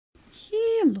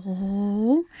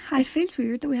Hello. It feels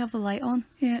weird that we have the light on.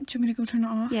 Yeah, do you want me to go turn it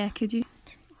off? Yeah, could you?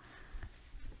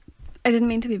 I didn't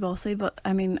mean to be bossy, but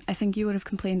I mean, I think you would have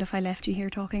complained if I left you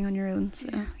here talking on your own, so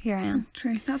here I am.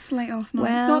 True, that's the light off now.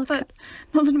 Well, not that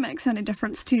it makes any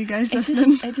difference to you guys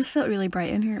listening. It just felt really bright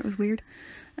in here, it was weird.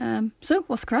 So,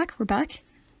 what's the crack? We're back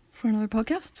for another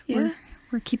podcast. Yeah.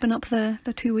 We're keeping up the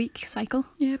 2-week cycle.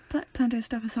 Yeah, plenty of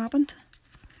stuff has happened.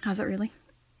 Has it really?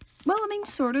 Well, I mean,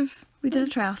 sort of. We did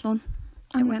a triathlon.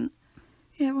 It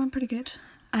went pretty good.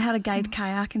 I had a guide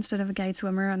kayak instead of a guide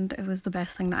swimmer, and it was the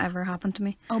best thing that ever happened to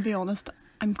me. I'll be honest,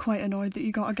 I'm quite annoyed that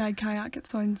you got a guide kayak. It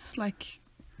sounds like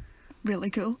really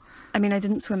cool. I mean, I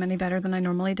didn't swim any better than I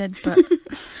normally did, but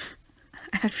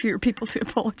I had fewer people to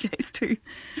apologise to.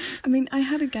 I mean, I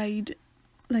had a guide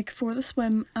like for the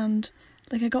swim, and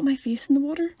like I got my face in the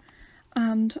water,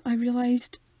 and I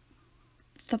realised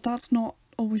that that's not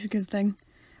always a good thing,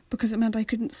 because it meant I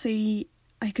couldn't see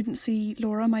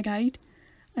Laura, my guide,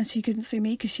 and she couldn't see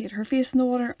me because she had her face in the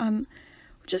water, and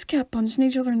we just kept punching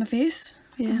each other in the face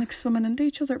and like swimming into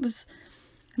each other. It was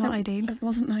not ideal. It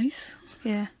wasn't nice.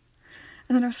 Yeah.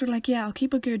 And then I was sort of like, yeah, I'll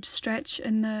keep a good stretch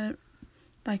in the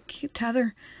like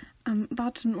tether, and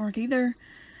that didn't work either.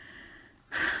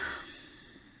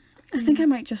 I think I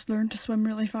might just learn to swim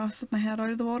really fast with my head out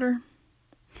of the water.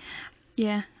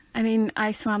 Yeah, I mean,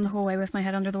 I swam the whole way with my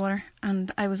head under the water, and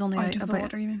I was only out of the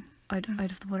water, you mean? Out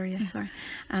of the water, yeah, sorry.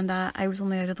 And I was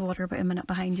only out of the water about a minute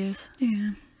behind you.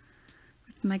 Yeah.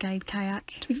 With my guide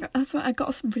kayak. To be fair, that's why I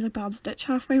got a really bad stitch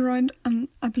halfway round, and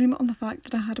I blame it on the fact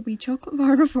that I had a wee chocolate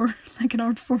bar before, like an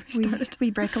hour before we started.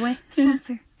 Wee breakaway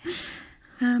sponsor.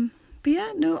 But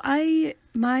yeah, no,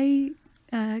 my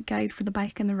guide for the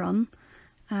bike and the run,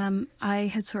 I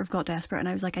had sort of got desperate, and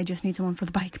I was like, I just need someone for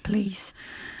the bike, please.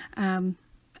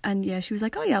 And yeah, she was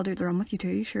like, oh yeah, I'll do the run with you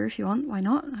too, sure, if you want, why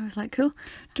not? And I was like, cool.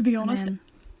 To be honest,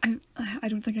 I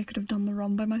don't think I could have done the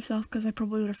run by myself, because I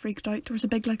probably would have freaked out. There was a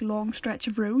big like long stretch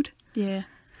of road. Yeah.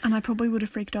 And I probably would have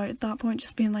freaked out at that point,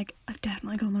 just being like, I've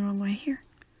definitely gone the wrong way here.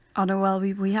 Oh no, well,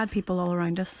 we had people all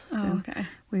around us, so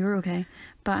we were okay.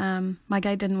 But my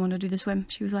guide didn't want to do the swim.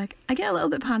 She was like, I get a little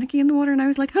bit panicky in the water, and I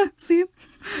was like, huh, same.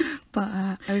 But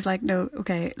I was like, no,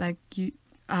 okay, like,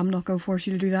 I'm not going to force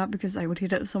you to do that, because I would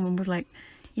hate it if someone was like,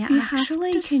 yeah,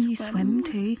 actually, can you swim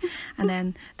too? And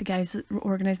then the guys that were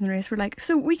organising the race were like,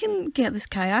 so we can get this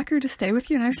kayaker to stay with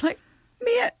you. And I was like,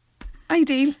 mate,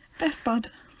 ideal. Best bud.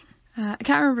 I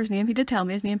can't remember his name. He did tell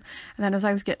me his name, and then as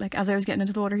I was getting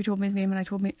into the water, he told me his name, and I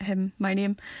told him my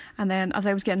name. And then as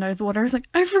I was getting out of the water, I was like,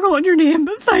 I've forgotten your name,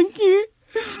 but thank you.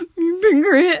 You've been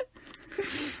great.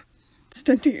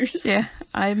 Stick to yours. Yeah,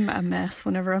 I'm a mess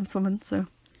whenever I'm swimming. So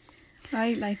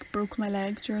I like broke my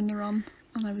leg during the run,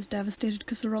 and I was devastated,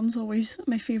 because the run's always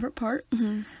my favourite part,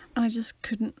 and I just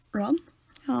couldn't run.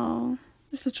 Oh.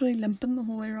 I was literally limping the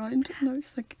whole way around, and I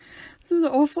was like, this is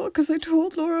awful, because I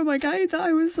told Laura, my guide, that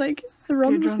I was like, the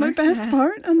run was my best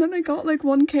part, and then I got like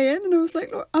 1k in, and I was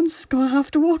like, Laura, I'm just gonna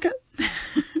have to walk it.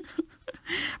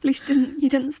 At least you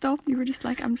didn't stop. You were just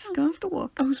like, I'm just gonna have to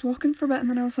walk. I was walking for a bit, and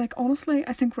then I was like, honestly,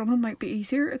 I think running might be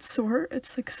easier. It's sore.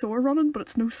 It's like sore running, but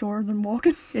it's no sore than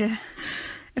walking. Yeah.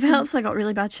 If it helps, I got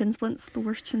really bad shin splints. The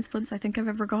worst shin splints I think I've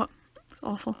ever got. It's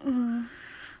awful.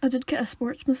 I did get a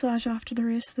sports massage after the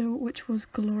race though, which was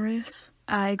glorious.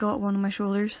 I got one on my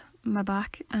shoulders, my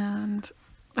back, and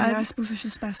I suppose I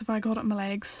should specify I got it on my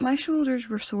legs. My shoulders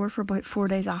were sore for about 4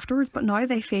 days afterwards, but now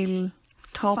they feel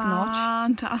top notch.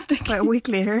 Fantastic. About a week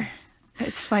later,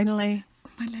 it's finally...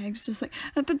 My legs just like...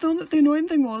 But the annoying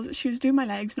thing was, she was doing my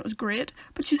legs and it was great,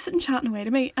 but she was sitting chatting away to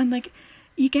me, and like,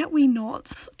 you get wee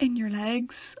knots in your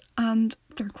legs, and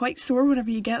they're quite sore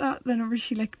whenever you get that. Whenever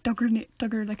she like dug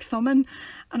her like thumb in,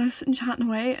 and I was sitting chatting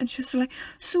away, and she was like,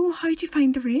 so how'd you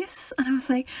find the race? And I was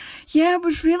like, yeah, it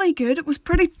was really good. It was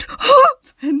pretty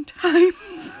tough in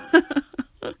times.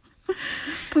 But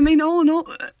I mean, all in all,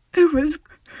 it was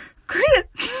great.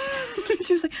 And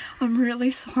she was like, I'm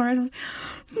really sorry. And I was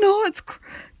like, no,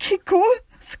 keep going.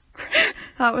 It's great.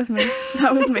 That was me.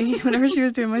 Whenever she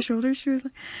was doing my shoulders, she was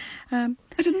like, I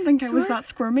didn't think I was that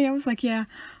squirmy. I was like, yeah,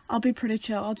 I'll be pretty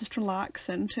chill. I'll just relax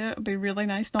into it. It'll be really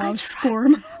nice. No, I was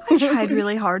squirm. I tried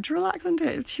really hard to relax into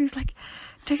it. She was like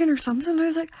taking her thumbs, and I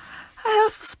was like, oh,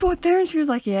 that's the spot there. And she was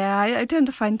like, yeah, I tend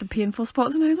to find the painful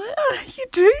spots. And I was like, oh, you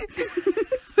do?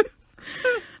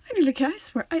 I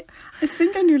swear, I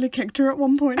think I nearly kicked her at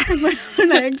one point, because my other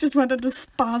leg just went into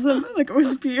spasm. Like, it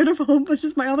was beautiful, but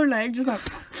just my other leg just went...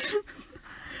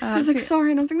 She's like,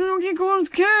 sorry, and I was like, no, keep going, it's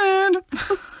good.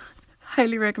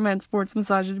 Highly recommend sports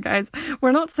massages, guys.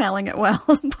 We're not selling it well,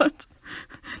 but...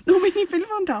 No, I mean, you feel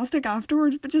fantastic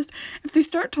afterwards, but just, if they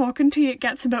start talking to you, it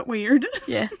gets a bit weird.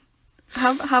 Yeah.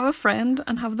 have a friend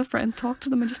and have the friend talk to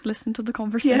them and just listen to the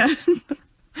conversation.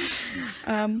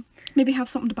 Yeah. Maybe have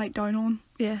something to bite down on.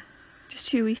 Yeah. Just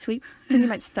chew a wee sweet. Then you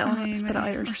might spit on it, spit it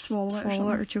out, or swallow it,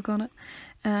 or choke on it.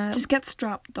 Just get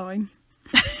strapped down.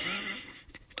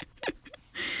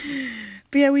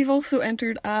 But yeah, we've also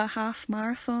entered a half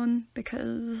marathon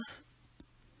because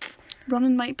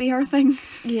running might be our thing.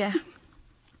 Yeah.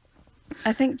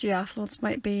 I think triathlons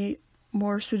might be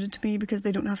more suited to me because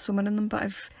they don't have swimming in them, but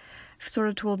I've sort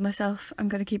of told myself I'm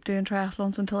going to keep doing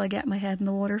triathlons until I get my head in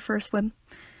the water for a swim.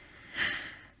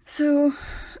 So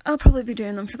I'll probably be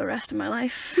doing them for the rest of my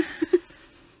life.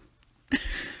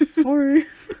 Sorry.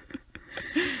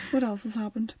 What else has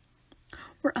happened?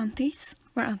 We're aunties.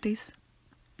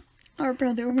 Our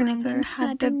brother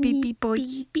had a baby boy.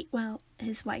 Well,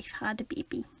 his wife had a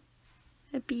baby.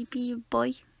 A baby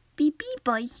boy. Baby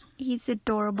boy. He's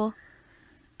adorable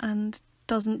and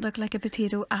doesn't look like a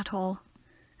potato at all.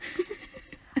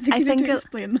 I think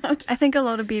explain that. I think a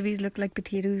lot of babies look like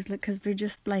potatoes because they're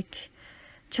just like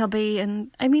chubby, and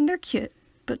I mean they're cute,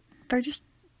 but they're just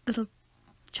little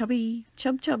chubby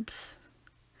chubs.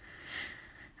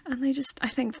 And I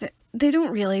think that they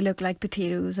don't really look like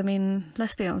potatoes. I mean,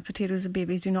 let's be honest, potatoes and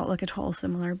babies do not look at all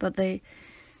similar, but they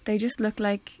just look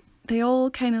like, they all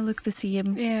kind of look the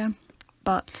same. Yeah.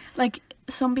 But like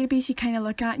some babies you kind of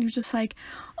look at and you're just like,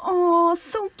 oh,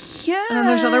 so cute. And then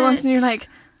there's other ones and you're like,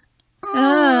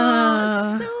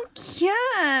 oh, so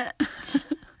cute.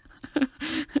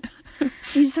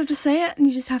 You just have to say it and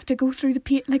you just have to go through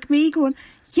the like me going,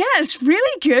 yeah, it's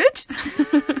really good.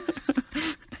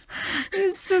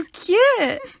 It's so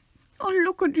cute. Oh,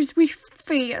 look at his wee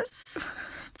face.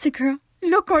 It's a girl.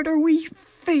 Look at her wee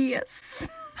face.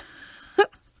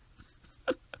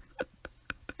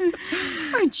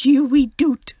 Aren't you a wee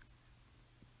doot?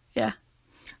 Yeah.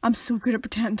 I'm so good at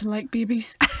pretending to like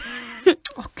babies.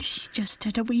 Oh, she just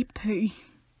did a wee poo.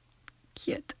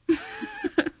 Cute.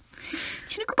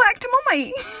 Should I go back to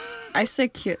mummy? I say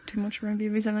cute too much around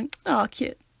babies. I'm like, oh,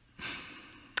 cute.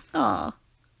 Aw.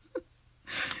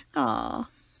 Aw.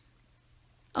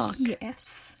 Oh,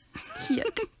 yes.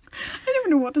 Cute. I never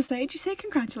know what to say. Do you say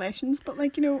congratulations? But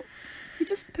like, you know, you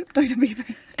just pooped out a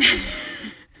baby.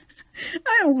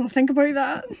 I don't want to think about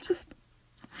that. Just,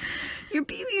 your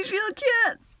baby's real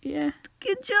cute. Yeah.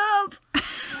 Good job.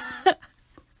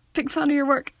 Big fan of your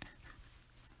work.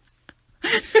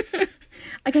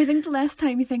 Like, I think the less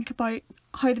time you think about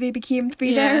how the baby came to be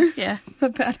yeah, the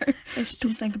better.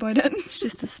 Don't think about it. It's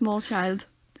just a small child.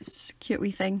 It's a cute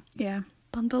wee thing. Yeah.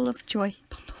 Bundle of joy.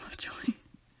 Bundle of joy.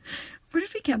 Where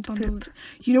did we get bundle of joy?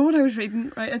 You know what I was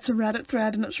reading, right? It's a Reddit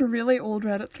thread, and it's a really old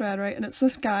Reddit thread, right? And it's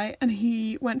this guy, and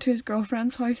he went to his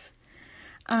girlfriend's house,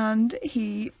 and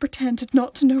he pretended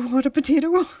not to know what a potato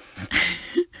was.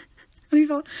 And he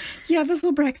thought, yeah, this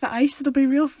will break the ice, it'll be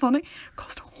real funny.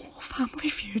 Caused a whole family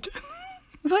feud.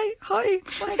 Why? How? They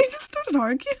just started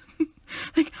arguing.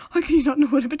 Like, how can you not know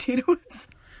what a potato is?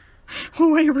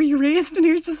 Well, why were you raised? And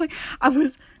he was just like, I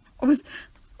was,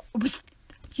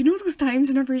 you know those times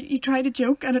whenever you try to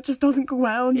joke and it just doesn't go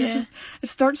well and it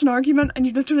starts an argument and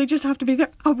you literally just have to be there.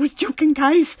 I was joking,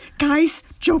 guys,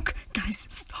 joke, guys,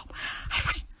 stop.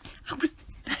 I was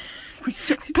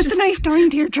joking. Put the knife down,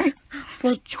 Deirdre.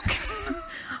 For joking.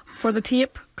 For the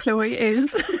tape, Chloe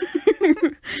is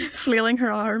flailing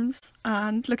her arms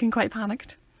and looking quite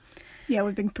panicked. Yeah,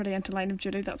 we've been pretty into Line of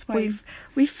Duty, that's why.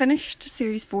 We've finished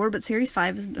Series 4, but Series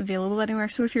 5 isn't available anywhere,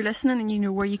 so if you're listening and you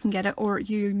know where you can get it, or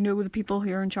you know the people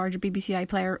who are in charge of BBC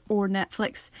iPlayer or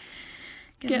Netflix,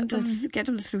 get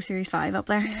them to throw Series 5 up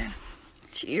there. Yeah.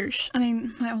 Cheers. I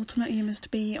mean, my ultimate aim is to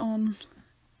be on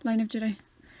Line of Duty.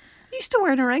 You still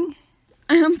wearing a ring?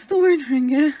 I am still wearing a ring,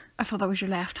 yeah. I thought that was your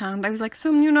left hand. I was like,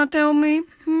 something you're not telling me?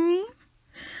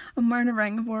 I'm wearing a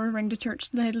ring. I wore a ring to church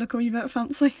today to look a wee bit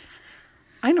fancy.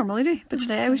 I normally do, but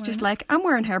today I was just like, I'm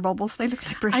wearing hair bubbles, they look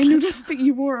like bracelets. I noticed that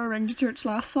you wore a ring to church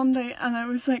last Sunday, and I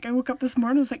was like, I woke up this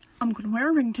morning, I was like, I'm going to wear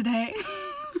a ring today.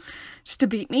 Just to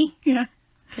beat me? Yeah.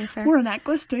 Okay, fair. Wore a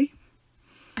necklace too.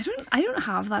 I don't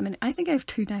have that many. I think I have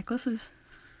 2 necklaces.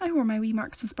 I wore my wee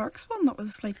Marks and Sparks one that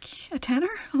was like a tenner,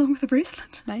 along with a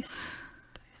bracelet. Nice.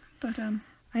 But I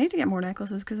need to get more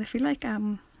necklaces, because I feel like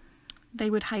they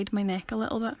would hide my neck a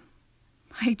little bit.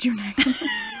 Hide your neck.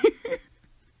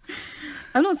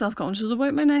 I'm not self-conscious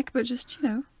about my neck, but just, you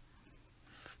know,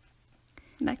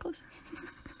 necklace.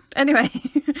 Anyway,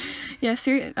 yeah,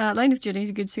 Line of Duty is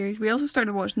a good series. We also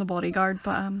started watching The Bodyguard,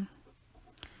 but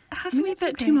it has a wee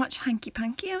bit too much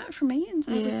hanky-panky in it for me in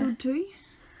episode 2.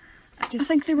 I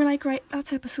think they were like, right,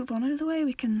 that's episode 1 out of the way,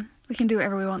 we can We can do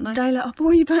whatever we want now. Dial it up a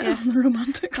wee bit on the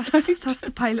romantic side. That's the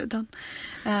pilot done.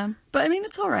 But I mean,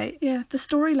 it's alright. Yeah, the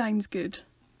storyline's good.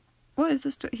 What is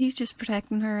this? He's just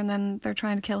protecting her and then they're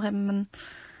trying to kill him, and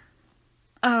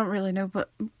I don't really know,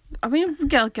 but I mean,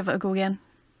 I'll give it a go again.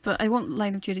 But I want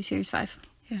Line of Duty Series 5.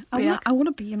 Yeah, I want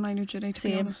to be in Line of Duty, to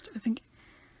be honest. I think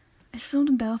it's filmed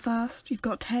in Belfast. You've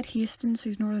got Ted Hastings,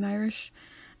 who's Northern Irish.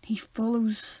 He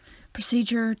follows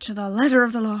procedure to the letter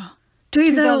of the law.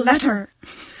 To the letter.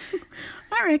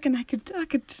 I reckon I could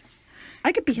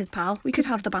be his pal. We could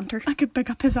have the banter. I could pick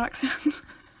up his accent.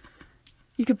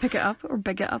 You could pick it up or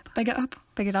big it up. Big it up.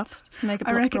 Big it up to make it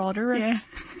look broader. Right? Yeah.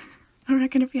 I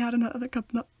reckon if you had another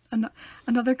couple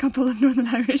of Northern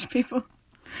Irish people,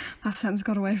 that sentence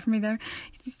got away from me there.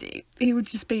 He would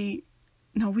just be,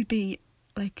 we'd be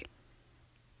like.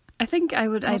 I think I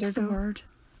would what's either the word?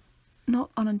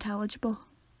 Not unintelligible.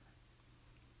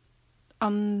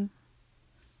 I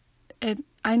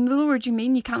know the word you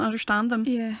mean. You can't understand them.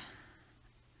 Yeah.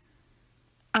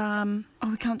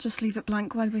 We can't just leave it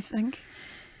blank while we think.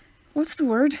 What's the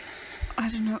word? I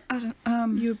don't know.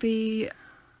 You'd be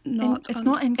not. It's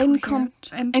not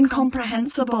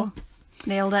incomprehensible.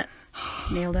 Nailed it.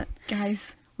 Nailed it,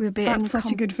 guys. That's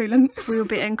such a good feeling. We would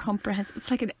be incomprehensible.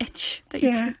 It's like an itch. That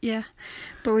yeah.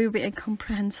 But we would be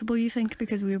incomprehensible, you think,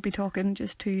 because we would be talking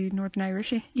just too Northern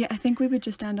Irishy. Yeah, I think we would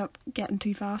just end up getting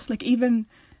too fast. Like, even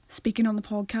speaking on the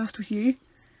podcast with you,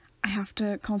 I have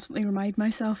to constantly remind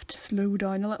myself to slow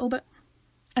down a little bit.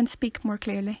 And speak more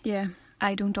clearly. Yeah.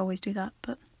 I don't always do that,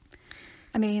 but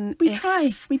I mean... We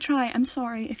try. I'm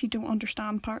sorry if you don't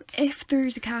understand parts. If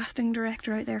there's a casting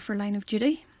director out there for Line of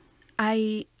Duty,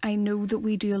 I know that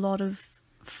we do a lot of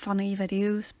funny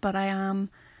videos, but I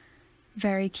am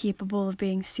very capable of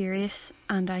being serious,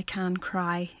 and I can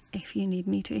cry if you need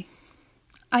me to.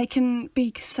 I can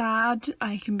be sad,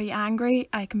 I can be angry,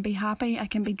 I can be happy, I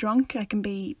can be drunk, I can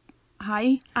be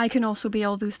high. I can also be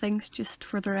all those things, just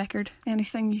for the record.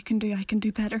 Anything you can do, I can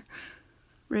do better.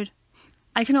 Rude.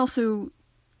 I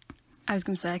was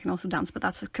going to say I can also dance, but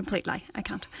that's a complete lie. I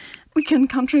can't. We can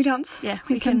country dance. Yeah.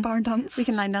 We can bar dance. We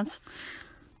can line dance.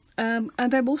 And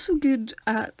I'm also good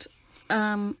at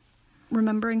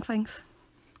remembering things.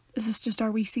 Is this just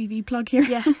our wee CV plug here?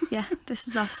 Yeah. This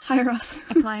is us. Hire us.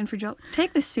 Applying for job.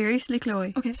 Take this seriously,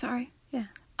 Chloe. Okay, sorry. Yeah.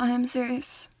 I am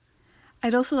serious.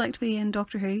 I'd also like to be in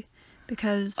Doctor Who,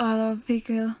 because... Oh, that would be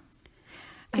cool.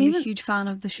 I'm a huge fan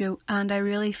of the show, and I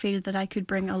really feel that I could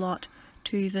bring a lot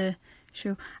to the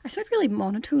show. I sound really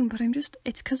monotone, but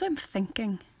it's because I'm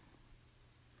thinking.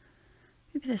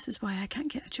 Maybe this is why I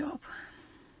can't get a job.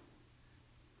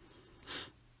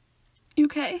 You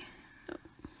okay?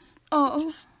 Oh,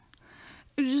 it's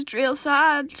just real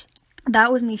sad.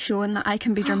 That was me showing that I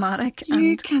can be dramatic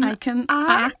and I can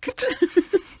act.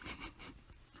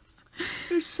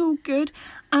 You're so good.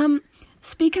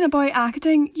 Speaking about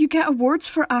acting, you get awards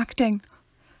for acting.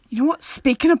 You know what?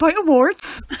 Speaking about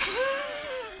awards.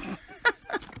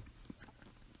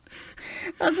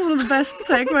 That's one of the best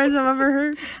segues I've ever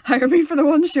heard. Hire me for the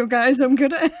one show, guys. I'm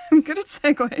good at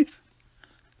segues.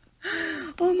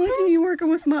 Oh, imagine you working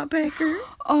with Matt Baker.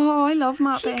 Oh, I love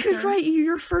Matt Baker. He could write you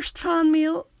your first fan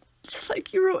mail, just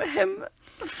like you wrote him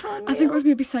a fan mail. I think it was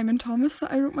maybe Simon Thomas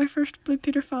that I wrote my first Blue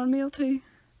Peter fan mail to.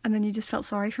 And then you just felt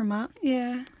sorry for Matt?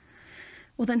 Yeah.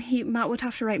 Well, then Matt would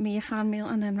have to write me a fan mail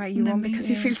and then write you one because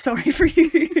he feels sorry for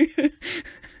you.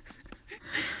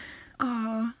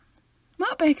 Oh,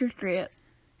 Matt Baker's great.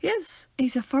 He is.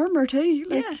 He's a farmer too.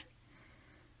 Yeah.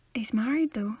 He's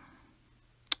married though.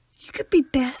 You could be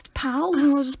best pals.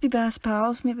 Oh, we'll just be best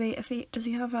pals. Maybe if does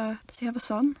he have a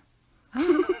son?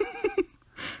 Oh. A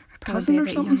cousin or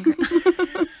something.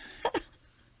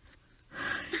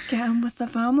 Get him with the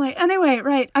family. Anyway,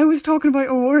 right. I was talking about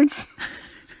awards.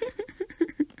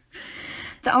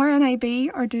 The RNIB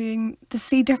are doing the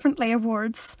See Differently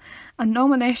Awards, and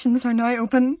nominations are now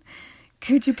open.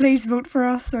 Could you please vote for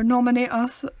us or nominate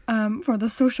us for the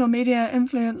social media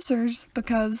influencers,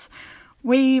 because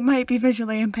we might be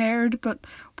visually impaired, but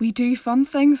we do fun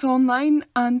things online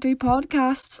and do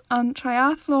podcasts and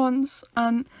triathlons,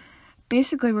 and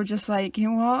basically we're just like, you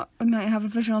know what, we might have a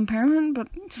visual impairment, but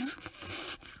just...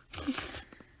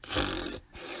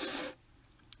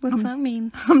 What's that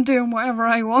mean? I'm doing whatever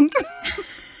I want.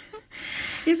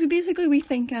 Yeah, so basically we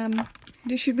think,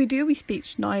 should we do a wee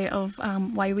speech now of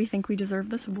why we think we deserve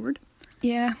this award?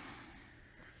 Yeah.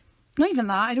 Not even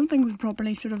that, I don't think we've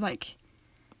properly sort of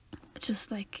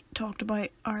just talked about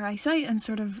our eyesight and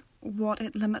sort of what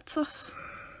it limits us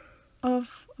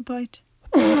about.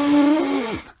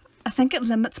 I think it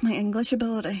limits my English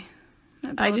ability.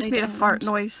 I just made a fart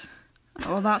noise.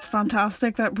 Oh, that's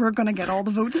fantastic that we're going to get all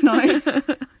the votes now.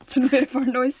 So made a fart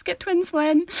noise. Skit twins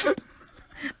win.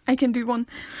 I can do one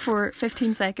for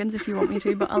 15 seconds if you want me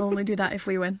to, but I'll only do that if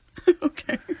we win.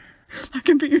 Okay. That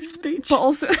can be your speech. But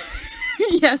also,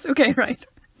 yes, okay, right.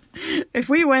 If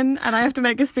we win and I have to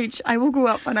make a speech, I will go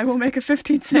up and I will make a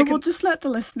 15-second. No, we'll just let the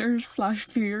listeners /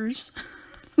 viewers,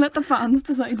 let the fans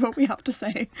decide what we have to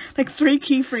say. Like 3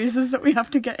 key phrases that we have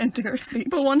to get into our speech.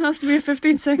 But one has to be a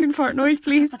 15-second fart noise,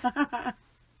 please.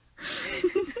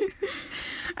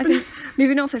 I think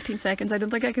maybe not 15 seconds. I don't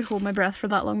think I could hold my breath for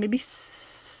that long. Maybe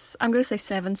I'm going to say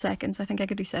 7 seconds. I think I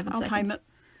could do 7 seconds. I'll time it.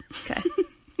 Okay.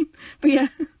 But yeah,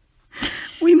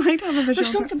 we might have a visual.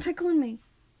 There's something tickling me.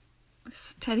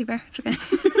 It's teddy bear. It's okay.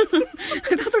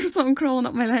 I thought there was something crawling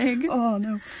up my leg. Oh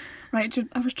no. Right,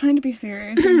 I was trying to be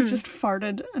serious and just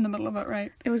farted in the middle of it,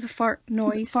 right? It was a fart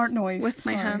noise. Fart noise. With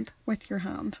my hand. With your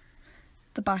hand.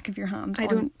 The back of your hand. I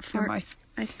don't fart. Your mouth.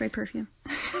 I spray perfume.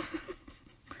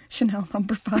 Chanel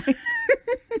number 5.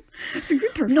 It's a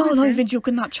good perfume. No, not even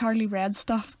joking, that Charlie Red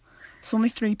stuff. It's only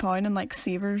 £3 in like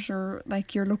Savers or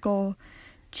like your local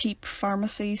cheap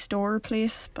pharmacy store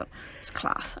place, but it's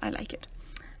class. I like it.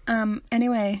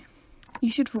 Anyway, you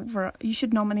should vote for. You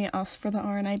should nominate us for the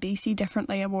RNIBC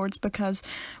Differently Awards because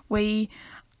we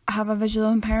have a visual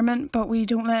impairment, but we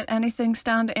don't let anything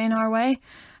stand in our way.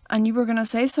 And you were gonna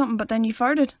say something, but then you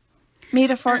farted. Made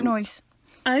a fart noise.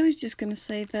 I was just gonna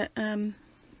say that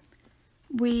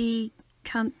we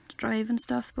can't drive and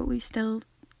stuff, but we still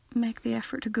make the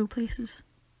effort to go places.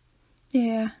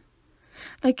 Yeah.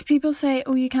 Like people say,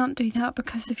 oh, you can't do that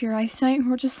because of your eyesight, and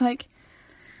we're just like,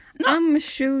 no. I'm gonna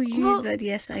show you that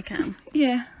yes, I can.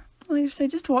 Yeah. Well, you say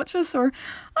just watch us, or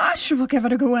sure, we'll give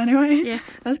it a go anyway. Yeah,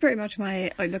 that's pretty much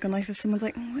my outlook on life. If someone's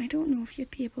like, oh, I don't know if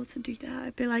you'd be able to do that,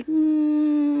 I'd be like,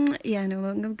 yeah, no,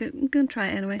 I'm gonna try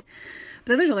it anyway.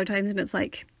 But then there's other times and it's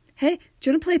like, hey, do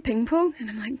you want to play ping pong? And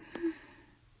I'm like,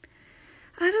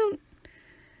 I don't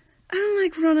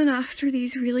like running after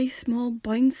these really small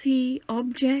bouncy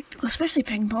objects. Especially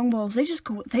ping pong balls.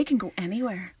 They can go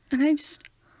anywhere. And I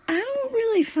don't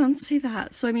really fancy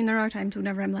that. So I mean, there are times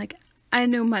whenever I'm like, I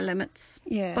know my limits.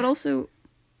 Yeah. But also,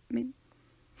 we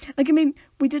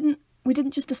didn't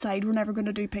just decide we're never going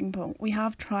to do ping pong. We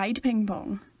have tried ping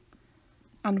pong.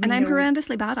 And I'm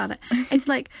horrendously bad at it. It's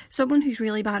like someone who's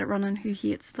really bad at running who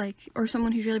hates or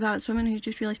someone who's really bad at swimming who's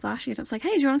just really splashy. And it's like,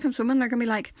 hey, do you want to come swimming? They're going to be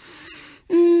like,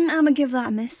 I'm going to give that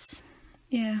a miss.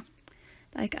 Yeah.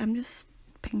 Like,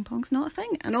 ping pong's not a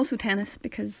thing. And also tennis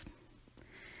because,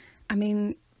 I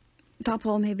mean, that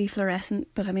ball may be fluorescent,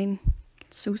 but I mean,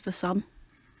 so's the sun.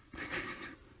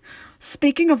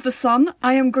 Speaking of the sun,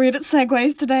 I am great at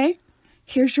segues today.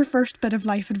 Here's your first bit of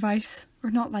life advice.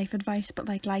 Or not life advice, but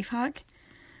like life hack.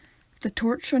 If the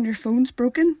torch on your phone's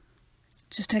broken,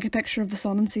 just take a picture of the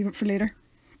sun and save it for later.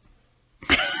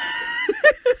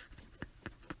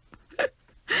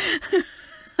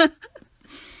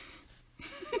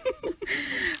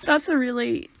 That's a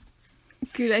really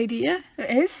good idea. It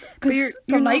is, because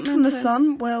the light from the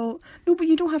sun will... No, but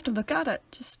you don't have to look at it,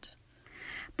 just...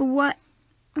 But what...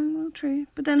 Oh, true.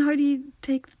 But then how do you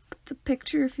take the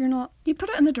picture if you're not... You put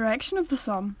it in the direction of the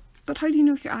sun. But how do you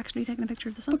know if you're actually taking a picture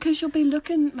of the sun? Because you'll be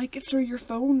looking like through your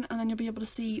phone and then you'll be able to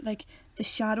see like the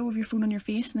shadow of your phone on your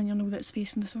face and then you'll know that it's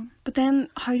facing the sun. But then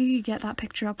how do you get that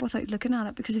picture up without looking at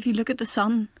it? Because if you look at the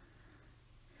sun...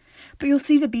 But you'll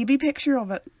see the baby picture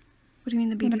of it. What do you mean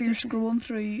the baby Whenever picture? You're scrolling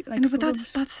through like I know, but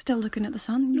photos. that's still looking at the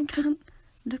sun. You can't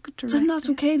look at directly. Then that's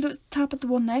okay. Tap at the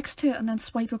one next to it and then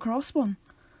swipe across one.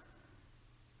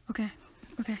 Okay.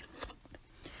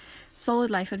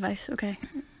 Solid life advice. Okay.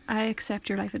 I accept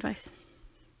your life advice.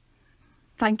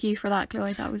 Thank you for that,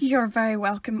 Chloe. That was... You're very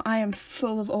welcome. I am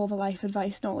full of all the life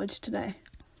advice knowledge today.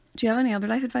 Do you have any other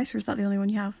life advice, or is that the only one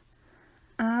you have?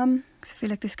 Because I feel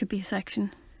like this could be a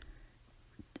section.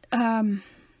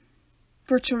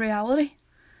 Virtual reality.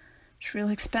 It's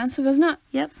really expensive, isn't it?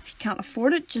 Yep. If you can't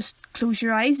afford it, just close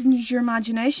your eyes and use your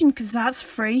imagination, because that's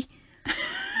free.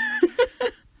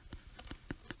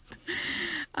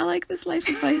 I like this life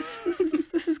advice.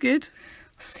 This is good.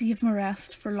 Save my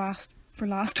rest for last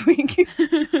week.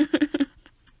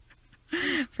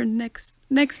 For next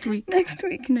week. Next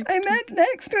week.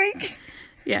 Next week.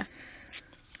 Yeah.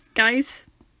 Guys,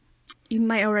 you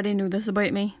might already know this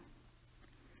about me.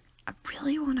 I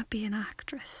really want to be an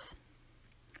actress.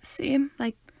 Same.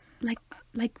 Like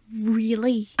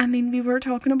really. I mean, we were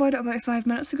talking about it about 5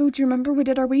 minutes ago. Do you remember we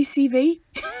did our wee CV?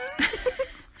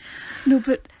 No,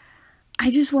 but I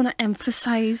just want to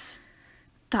emphasise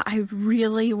that I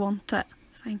really want it.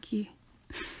 Thank you.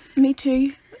 Me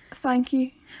too. Thank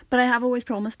you. But I have always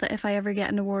promised that if I ever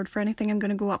get an award for anything, I'm going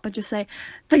to go up and just say,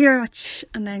 thank you very much,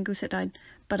 and then go sit down.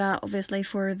 But obviously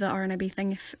for the RNIB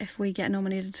thing, if we get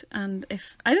nominated, and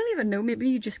if, I don't even know, maybe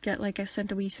you just get like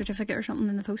sent a wee certificate or something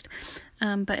in the post.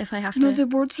 But if I have to... No, the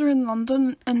awards are in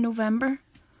London in November.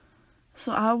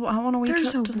 So I want a wee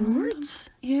trip to London. Awards?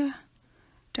 Yeah.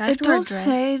 Do I have It to wear a does dress?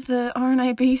 say the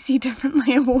RNIB see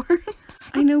differently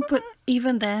awards. I know, but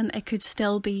even then it could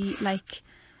still be like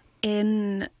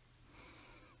in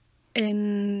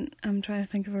I'm trying to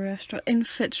think of a restaurant, in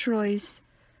Fitzroy's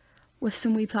with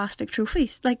some wee plastic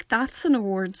trophies. Like, that's an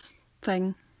awards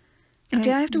thing.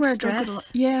 Do I have to wear a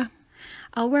dress? Yeah.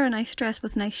 I'll wear a nice dress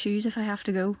with nice shoes if I have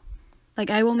to go. Like,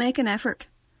 I will make an effort.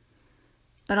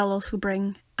 But I'll also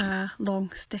bring a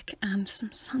long stick and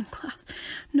some sunglasses.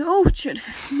 No,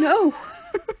 Judith, no.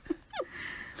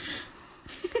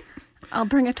 I'll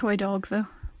bring a toy dog though.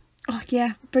 Oh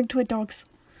yeah, bring toy dogs.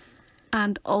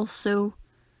 And also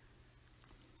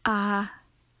I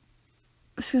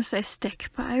was going to say stick,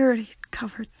 but I already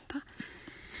covered that.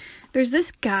 There's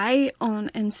this guy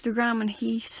on Instagram and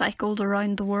he cycled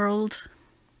around the world.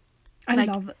 I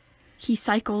love it. He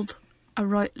cycled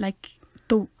around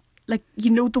the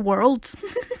world.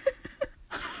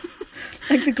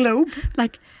 Like the globe.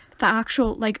 Like the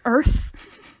actual Earth.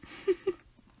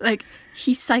 Like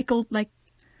he cycled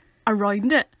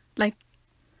around it, like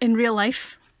in real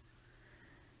life.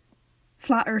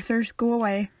 Flat earthers, go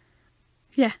away.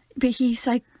 Yeah, but he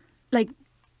he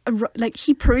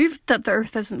proved that the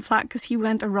Earth isn't flat because he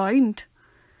went around.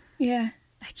 Yeah.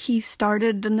 Like he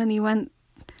started and then he went.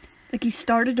 Like he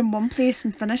started in one place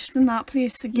and finished in that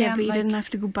place again. Yeah, but he didn't have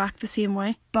to go back the same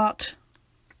way. But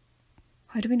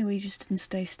how do we know he just didn't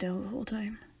stay still the whole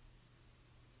time?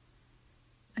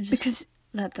 And just because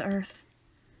let the Earth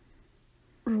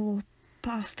roll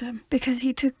past him. Because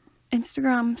he took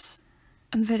Instagrams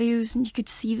and videos and you could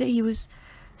see that he was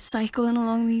cycling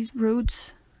along these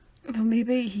roads. Well,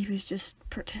 maybe he was just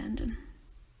pretending.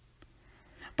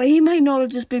 But he might not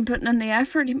have just been putting in the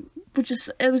effort.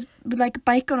 It was like a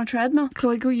bike on a treadmill.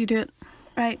 Chloe, go, you do it.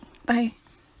 Right, bye.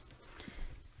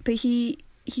 But he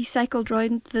cycled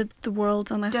around the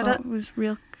world and I thought it was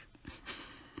real.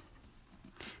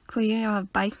 Chloe, you know, I have a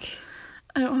bike.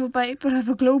 I don't have a bike, but I have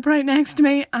a globe right next to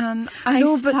me and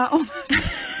sat on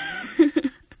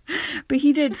it. But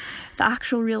he did the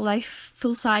actual real life,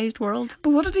 full-sized world. But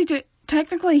what did he do?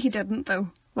 Technically he didn't though.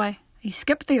 Why? He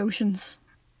skipped the oceans.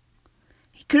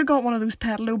 He could have got one of those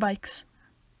pedalo bikes.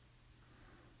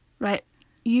 Right.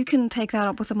 You can take that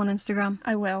up with him on Instagram.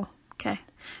 I will. Okay.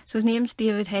 So his name's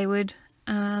David Haywood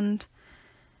and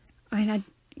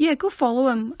go follow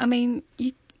him. I mean,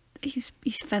 he's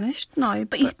finished now.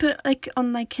 But he's put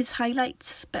on his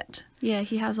highlights bit. Yeah,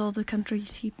 he has all the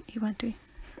countries he went to.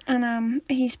 And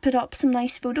he's put up some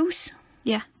nice photos.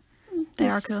 Yeah. They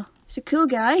are cool. He's a cool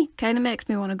guy. Kind of makes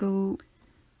me want to go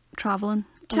travelling.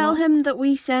 Tell him that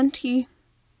we sent you.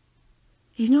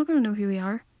 He's not going to know who we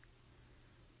are.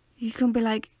 He's going to be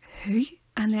like, who?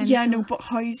 And then yeah, I know, but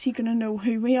how's he going to know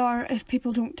who we are if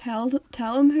people don't tell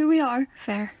him who we are?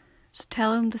 Fair. Just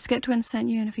tell him the Skit Twins sent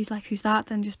you, and if he's like, who's that?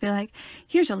 Then just be like,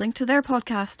 here's a link to their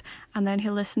podcast. And then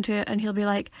he'll listen to it and he'll be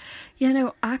like, yeah,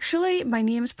 no, actually, my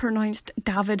name's pronounced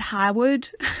David Haywood.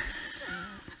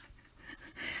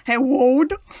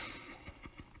 Haywood.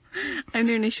 I'm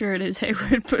nearly sure it is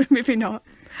Haywood, but maybe not.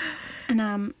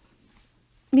 And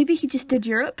maybe he just did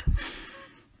Europe.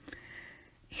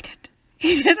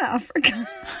 He did Africa.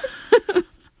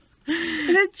 He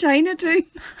did China too.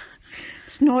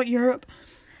 It's not Europe.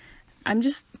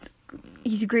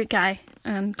 He's a great guy,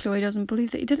 and Chloe doesn't believe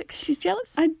that he did it because she's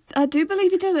jealous. I do believe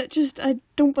he did it, just I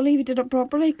don't believe he did it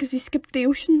properly because he skipped the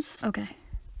oceans. Okay.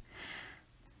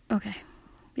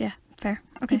 Yeah, fair.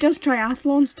 Okay. He does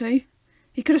triathlons too.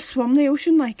 He could have swum the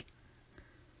ocean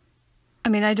I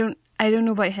mean, I don't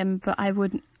know about him, but I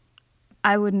wouldn't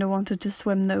have wanted to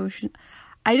swim the ocean.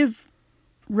 I'd have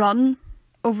run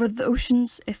over the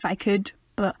oceans if I could,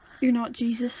 but... You're not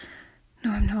Jesus.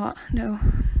 No, I'm not. No.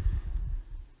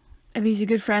 If he's a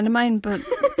good friend of mine, but...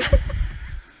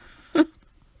 Why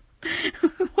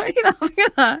are you laughing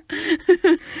at that?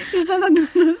 You said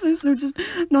that so just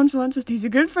nonchalant, just he's a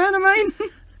good friend of mine.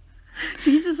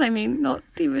 Jesus, I mean, not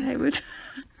David Haywood.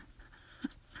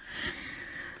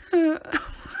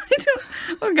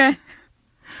 Okay.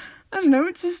 I don't know,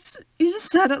 you just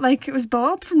said it like it was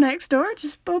Bob from next door.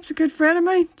 Just, Bob's a good friend of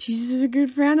mine. Jesus is a good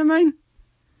friend of mine.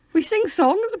 We sing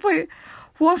songs about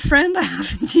what friend I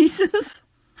have in Jesus.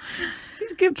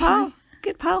 He's a good pal.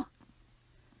 Good pal.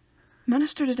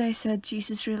 Minister today said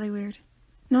Jesus really weird.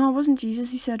 No, it wasn't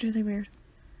Jesus he said really weird.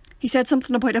 he said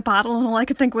something about a battle, and all I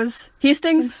could think was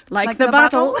Hastings, like the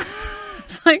battle.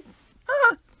 It's like,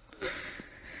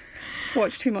 I've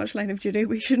watched too much Line of Duty.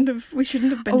 We shouldn't have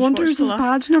binge I wonder watched is his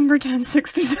badge number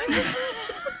 1066.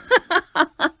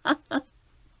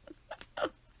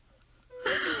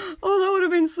 Oh, that would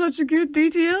have been such a good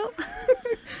detail.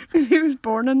 He was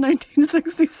born in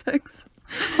 1966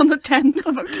 on the 10th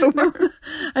of October.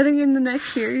 I think in the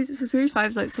next series, so series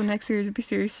 5's out, so the next series would be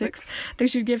series 6. They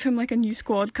should give him like a new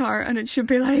squad car, and it should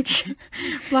be like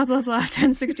blah blah blah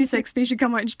 1066, and he should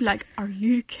come out and just be like, "Are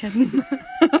you kidding?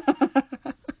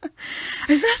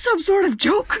 Is that some sort of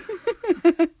joke?"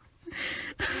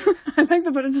 I like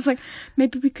that, but it's just like,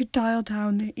 maybe we could dial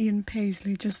down the Ian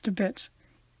Paisley just a bit.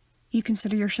 You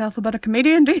consider yourself a bit of a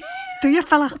comedian, do you? Do you,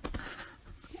 fella?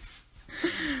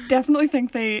 Definitely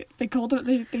think they called it,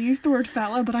 they used the word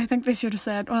fella, but I think they should have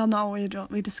said, well, no,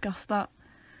 we discussed that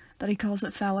he calls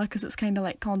it fella because it's kind of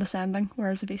like condescending,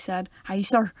 whereas if he said, "Hi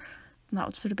sir," that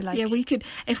would sort of be like, yeah, we could,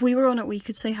 if we were on it, we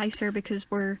could say "Hi sir"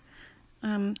 because we're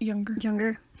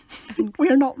younger. I think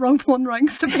we're not one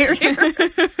rank superior.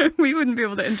 We wouldn't be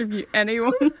able to interview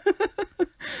anyone.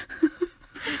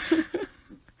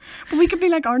 But we could be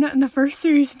like Arnott in the first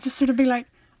series and just sort of be like,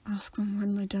 ask them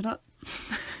when they did it.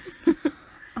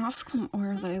 Ask them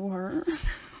where they were.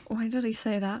 Why did he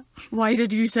say that? Why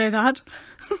did you say that?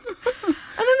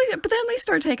 But then they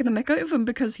start taking the mick out of him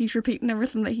because he's repeating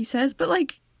everything that he says. But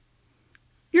like,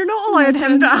 you're not allowed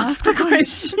him to ask the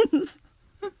questions.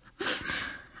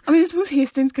 I mean, I suppose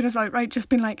Hastings could have outright just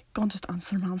been like, go on, just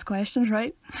answer the man's questions,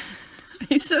 right?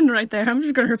 He's sitting right there. I'm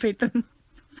just going to repeat them.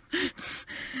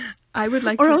 I would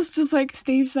like or to... else just like,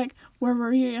 Steve's like, where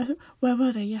were you? Where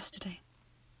were they yesterday?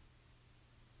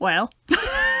 Well.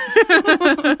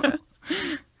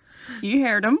 You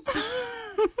heard him.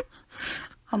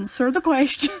 Answer the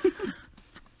question.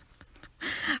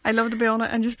 I'd love to be on it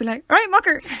and just be like, "Right,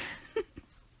 Mucker."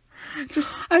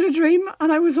 I had a dream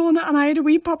and I was on it and I had a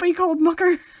wee puppy called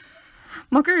Mucker.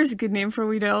 Mucker is a good name for a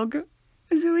wee dog.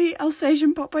 It's a wee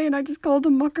Alsatian puppy and I just called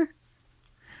him Mucker.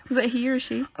 Was it he or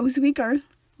she? It was a wee girl.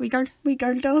 Wee girl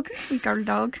dog. Wee girl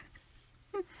dog.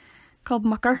 Called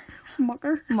Mucker.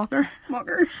 Mucker.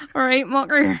 Alright,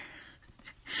 Mucker.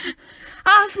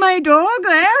 That's my dog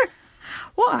there.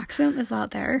 What accent is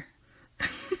that there?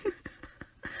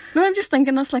 No, I'm just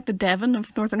thinking that's like the Devon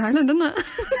of Northern Ireland, isn't it?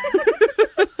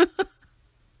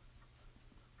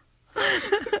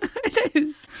 It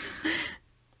is.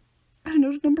 I don't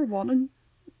know, number 1 in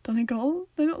Donegal,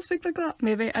 they don't speak like that.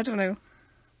 Maybe, I don't know.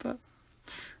 But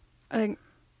I think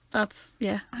that's,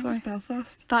 yeah, sorry. It's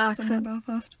Belfast. That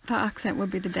accent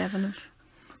would be the Devon of...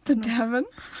 The Devon?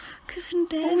 Because in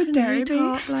Devon they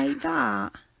talk like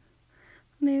that.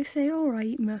 And they say,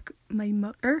 "Alright, my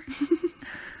mucker."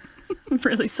 I'm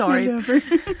really sorry. I'm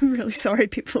really sorry,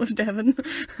 people of Devon.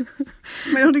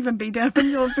 Might not even be Devon.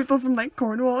 You'll have people from like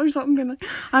Cornwall or something being like,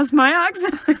 "That's my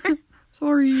accent."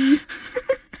 Sorry.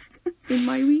 In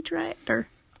my wee tractor.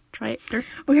 Okay,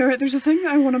 right, there's a thing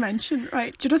I want to mention.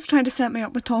 Right, Judith's trying to set me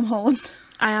up with Tom Holland.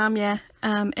 I am, yeah.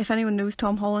 If anyone knows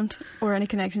Tom Holland or any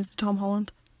connections to Tom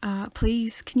Holland,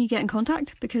 please can you get in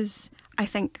contact, because I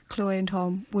think Chloe and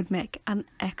Tom would make an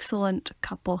excellent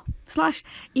couple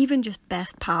 / even just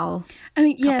best pal. I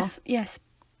mean, yes,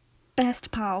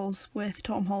 best pals with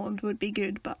Tom Holland would be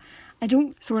good, but I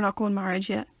don't. So we're not going marriage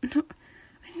yet. No,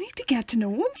 I need to get to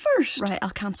know him first. Right, I'll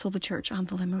cancel the church and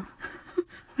the limo.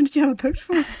 When did you have it booked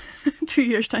for? 2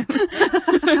 years time.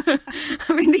 I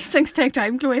mean, these things take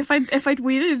time, Chloe. If I'd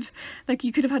waited, like,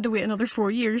 you could have had to wait another 4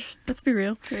 years. Let's be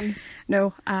real. True.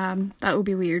 No, that would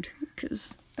be weird,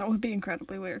 because that would be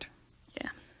incredibly weird.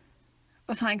 Yeah.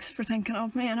 But thanks for thinking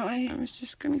of me anyway. I was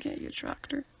just gonna get you a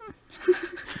tractor.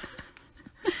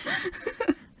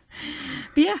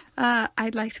 But yeah,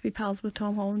 I'd like to be pals with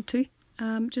Tom Holland too.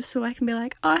 Just so I can be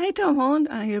like, "Oh, hey Tom Holland,"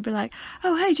 and he'll be like,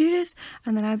 "Oh, hey Judith,"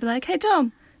 and then I'd be like, "Hey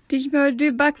Tom, did you know how to do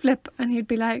a backflip?" And he'd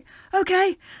be like,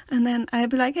 "Okay," and then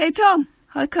I'd be like, "Hey Tom,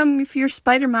 how come if you're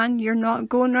Spider-Man you're not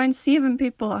going around saving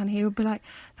people?" And he would be like,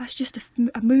 "That's just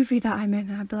a movie that I'm in."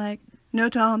 And I'd be like, "No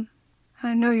Tom,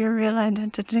 I know your real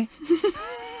identity."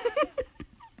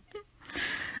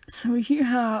 So you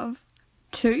have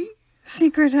 2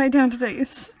 secret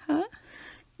identities. Huh?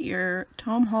 You're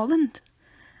Tom Holland.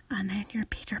 And then you're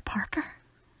Peter Parker.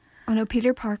 Oh no,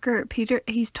 Peter Parker.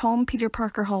 He's Tom Peter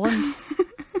Parker Holland.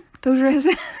 Those are his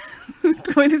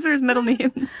middle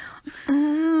names.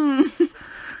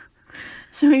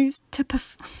 So he's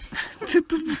Tipif.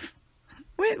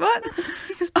 Wait, what?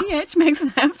 Because PH makes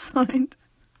an F sound.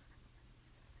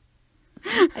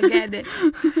 I get it.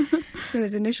 So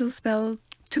his initials spell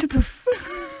Tipif.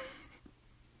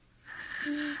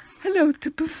 Hello,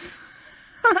 Tupuff.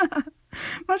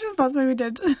 Imagine if that's how we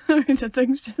did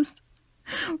things, just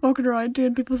walking around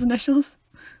doing people's initials.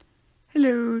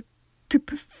 Hello,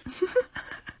 Tupuff.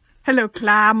 Hello,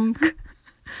 Clam.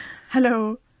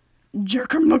 Hello,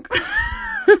 Jerkermuck.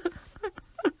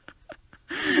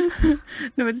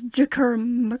 No, it's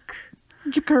Jerkermuck.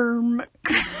 Jerkermuck.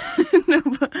 No,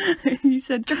 but you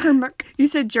said Jerkermuck. You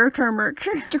said Jerkermuck.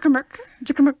 Jerkermuck.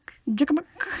 Jerkermuck. Jerkermuck.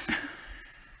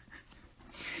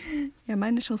 Yeah, my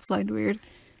initials sound weird.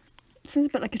 Sounds a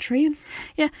bit like a train.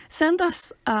 Yeah, send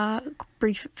us a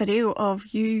brief video of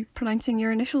you pronouncing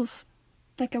your initials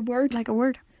Like a word.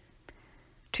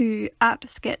 to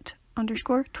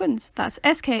 @skit_twins. That's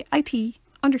SKIT_TWINS.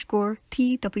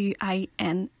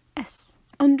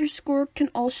 Underscore can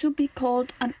also be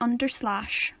called an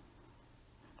underslash.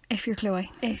 If you're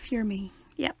Chloe. If you're me.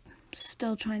 Yep.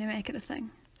 Still trying to make it a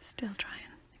thing. Still trying.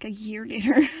 Like a year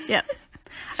later. Yep.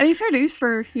 I mean, fair dues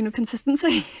for,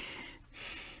 consistency.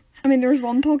 I mean, there was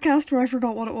one podcast where I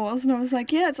forgot what it was, and I was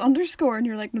like, yeah, it's underscore, and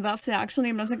you're like, no, that's the actual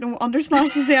name. And I was like, no,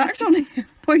 underslash is the actual name.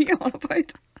 What are you on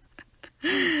about?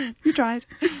 You tried.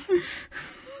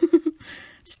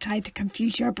 Just tried to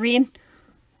confuse your brain.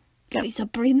 Yep. Lisa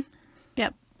brain.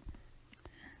 Yep.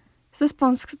 So this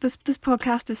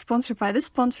podcast is sponsored by, this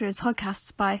sponsor is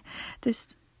podcasts by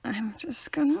this, I'm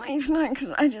just going to leave now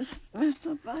because I just messed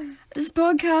up by. This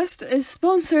podcast is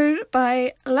sponsored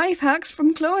by Life Hacks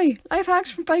from Chloe. Life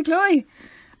Hacks by Chloe.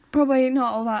 Probably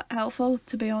not all that helpful,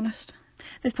 to be honest.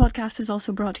 This podcast is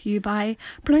also brought to you by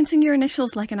pronouncing your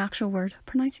initials like an actual word.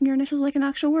 Pronouncing your initials like an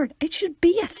actual word. It should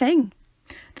be a thing.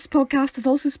 This podcast is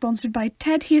also sponsored by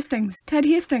Ted Hastings. Ted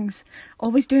Hastings,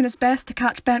 always doing his best to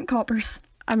catch bent coppers.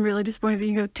 I'm really disappointed that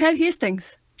you go, Ted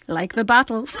Hastings, like the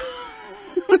battle.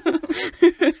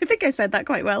 I think I said that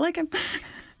quite well, like him.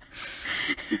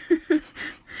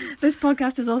 This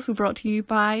podcast is also brought to you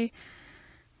by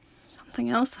something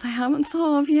else that I haven't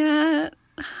thought of yet.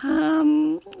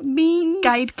 Beans.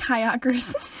 Guide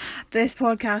kayakers. This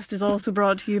podcast is also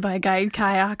brought to you by Guide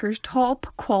Kayakers. Top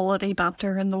quality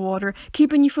banter in the water,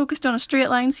 keeping you focused on a straight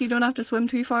line so you don't have to swim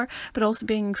too far, but also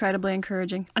being incredibly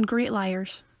encouraging and great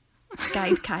liars.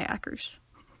 Guide Kayakers.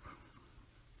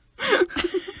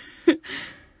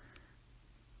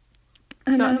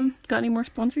 And got any more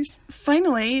sponsors?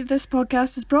 Finally, this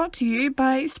podcast is brought to you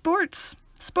by Sports.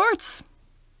 Sports.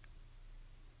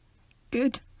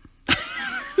 Good.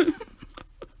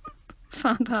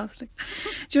 Fantastic.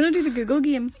 Do you want to do the Google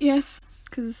game? Yes.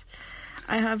 Because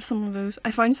I have some of those.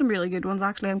 I found some really good ones,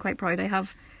 actually. I'm quite proud. I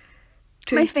have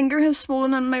two. My finger has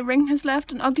swollen and my ring has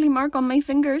left an ugly mark on my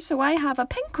finger, so I have a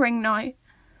pink ring now.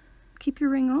 Keep your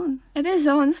ring on. It is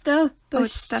on still, but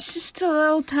it's stuck. It's just a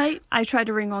little tight. I tried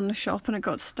to ring on the shop and it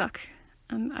got stuck.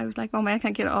 And I was like, Mommy, I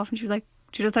can't get it off. And she was like,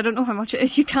 Judith, I don't know how much it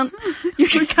is. We can't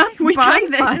buy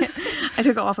this. I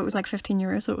took it off. It was like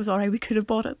 €15, so it was alright. We could have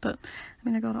bought it, but I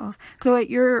mean, I got it off. Chloe,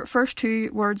 your first two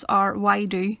words are why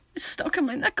do. It's stuck in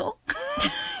my nickel.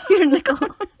 Your nickel.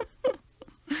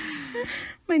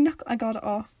 My knuckle. I got it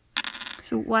off.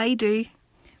 So why do?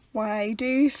 Why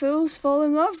do fools fall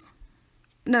in love?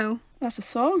 No. That's a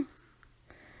song.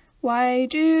 Why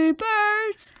do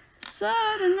birds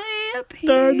suddenly appear?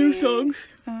 There are no songs.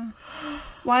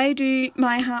 Why do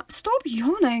my hat... Stop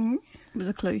yawning. It was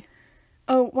a clue.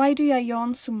 Oh, why do I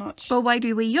yawn so much? Well, why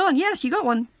do we yawn? Yes, you got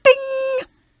one. Bing!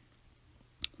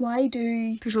 Why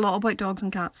do... There's a lot about dogs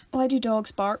and cats. Why do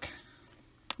dogs bark?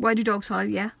 Why do dogs howl?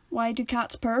 Yeah. Why do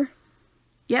cats purr?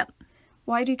 Yep.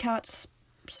 Why do cats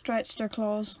stretch their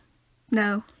claws?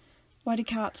 No. Why do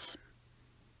cats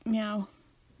meow?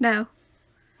 No.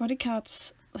 Why do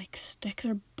cats, like, stick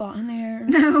their butt in the air?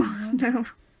 No.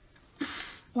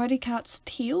 Why do cats'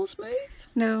 tails move?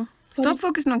 No. Stop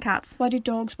focusing on cats. Why do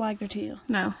dogs wag their tail?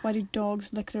 No. Why do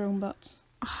dogs lick their own butts?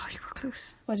 Oh, you were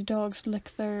close. Why do dogs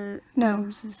lick their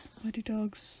noses? Why do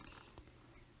dogs...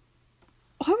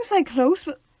 How was I close?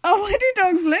 But why do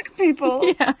dogs lick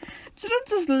people? Yeah. She don't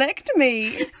just licked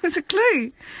me. It was a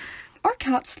clue. Or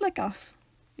cats lick us.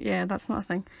 Yeah, that's not a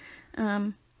thing.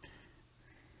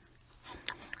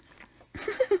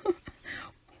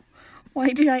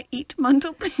 Why do I eat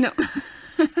mantelpiece? No.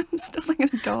 I'm still thinking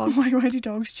of dog. Why do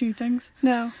dogs chew things?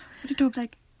 No. Why do dogs,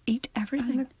 like, eat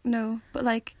everything? No, but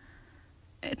like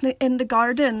in the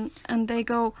garden and they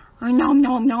go, oh, nom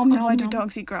nom nom nom. Why do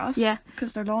dogs eat grass? Yeah.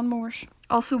 Because they're lawnmowers.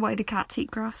 Also, why do cats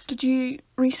eat grass? Did you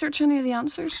research any of the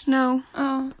answers? No.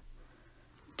 Oh.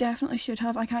 Definitely should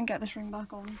have. I can't get this ring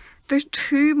back on. There's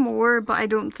two more, but I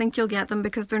don't think you'll get them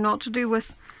because they're not to do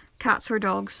with cats or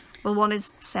dogs. Well, one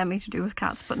is semi to do with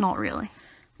cats, but not really.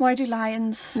 Why do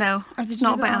lions... No. Are they it's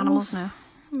not about animals, no.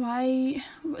 Why...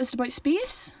 Is it about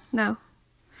space? No.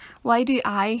 Why do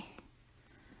I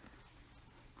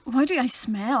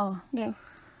smell? No.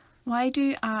 Why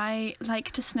do I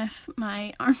like to sniff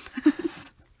my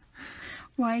armpits?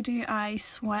 Why do I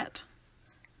sweat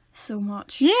so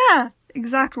much? Yeah,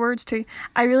 exact words too.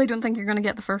 I really don't think you're going to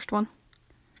get the first one.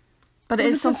 But it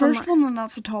is the something first one, and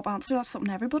that's the top answer. That's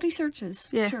something everybody searches.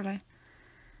 Yeah. Surely.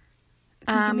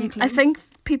 Can you give me a clue? I think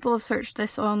people have searched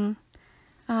this on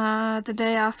the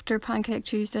day after Pancake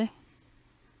Tuesday.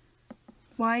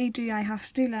 Why do I have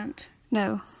to do Lent?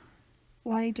 No.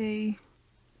 Why do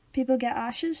people get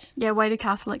ashes? Yeah, why do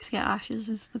Catholics get ashes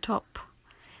is the top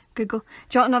Google.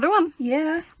 Do you want another one?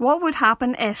 Yeah. What would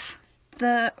happen if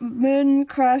the moon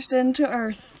crashed into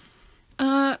Earth?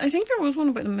 I think there was one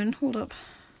about the moon. Hold up.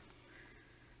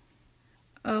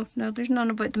 Oh, no, there's none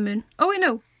about the moon. Oh, wait,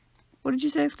 no. What did you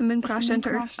say if the moon crashed into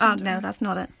Earth? Oh, no, that's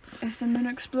not it. If the moon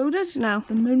exploded? No.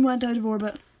 The moon went out of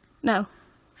orbit? No.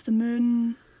 If the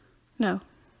moon... No.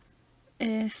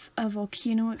 If a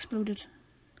volcano exploded?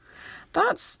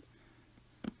 That's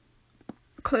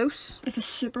close. If a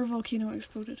super volcano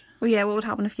exploded? Well, yeah, what would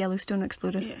happen if Yellowstone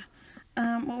exploded?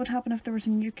 Yeah. What would happen if there was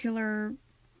a nuclear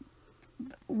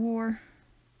war?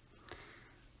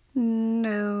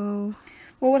 No.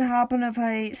 What would happen if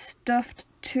I stuffed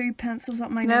 2 pencils up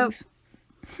my nose?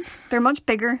 They're much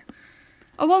bigger.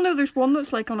 Oh, well, no, there's one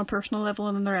that's like on a personal level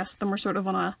and then the rest of them are sort of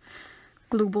on a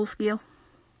global scale.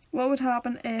 What would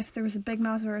happen if there was a big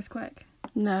massive earthquake?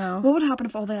 No. What would happen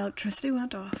if all the electricity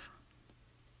went off?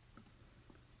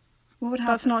 What would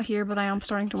happen? That's not here, but I am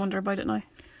starting to wonder about it now.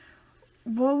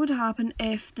 What would happen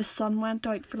if the sun went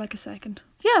out for like a second?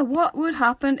 Yeah, what would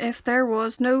happen if there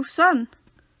was no sun?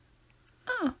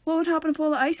 Ah, what would happen if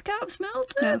all the ice caps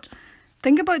melted? No.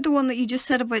 Think about the one that you just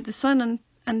said about the sun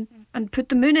and put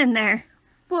the moon in there.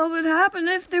 What would happen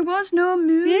if there was no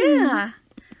moon? Yeah.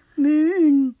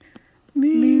 Moon.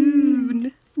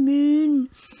 Moon. Moon.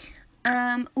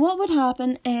 What would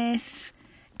happen if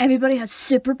everybody had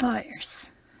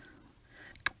superpowers?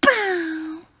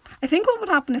 I think what would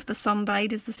happen if the sun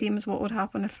died is the same as what would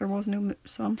happen if there was no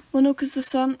sun. Well, no, because the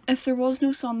sun, if there was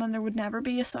no sun, then there would never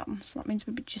be a sun. So that means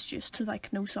we'd be just used to,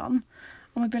 like, no sun.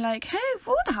 And we'd be like, hey,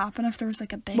 what would happen if there was,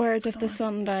 like, a big Whereas if storm? the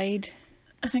sun died,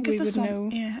 I think we if the would sun, know.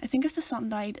 yeah, I think if the sun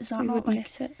died, is that we not would like,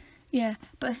 miss it. yeah,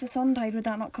 but if the sun died, would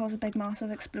that not cause a big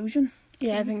massive explosion?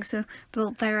 Yeah, I think so.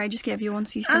 But there, I just gave you one,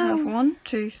 so you still have 1,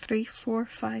 2, 3, 4,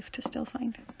 5 to still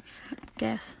find.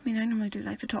 Guess. I mean, I normally do,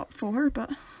 like, the top 4, but...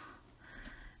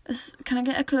 can I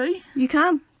get a clue? You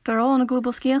can. They're all on a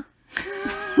global scale.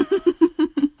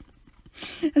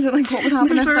 Is it like what would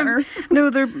happen if the Earth? No,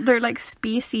 they're like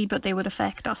spacey, but they would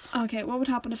affect us. Okay, what would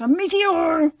happen if a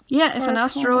meteor? Yeah, if or an a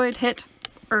asteroid hit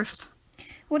Earth.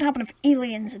 What would happen if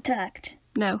aliens attacked?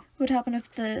 No. What would happen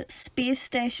if the space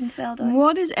station fell down?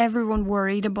 What is everyone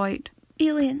worried about?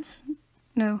 Aliens.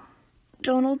 No.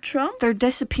 Donald Trump? They're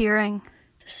disappearing.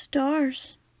 The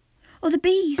stars. Oh, the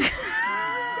bees.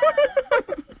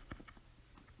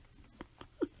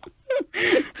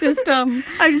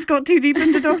 I just got too deep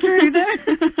into Doctor Who there.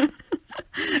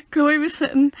 Chloe was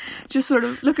sitting, just sort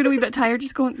of looking a wee bit tired,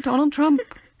 just going, Donald Trump,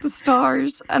 the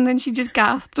stars, and then she just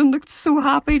gasped and looked so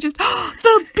happy, just, oh,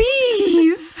 the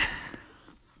bees!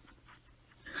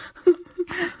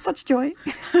 Such joy.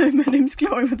 My name's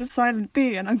Chloe with a silent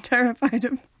B, and I'm terrified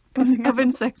of buzzing of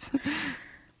insects.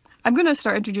 I'm going to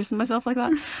start introducing myself like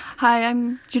that. Hi,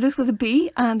 I'm Judith with a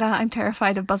B, and I'm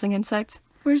terrified of buzzing insects.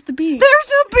 Where's the bee?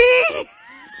 There's a bee!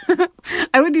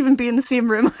 I wouldn't even be in the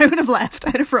same room. I would have left.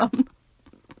 I'd have run.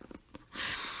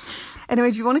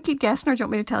 Anyway, do you want to keep guessing, or do you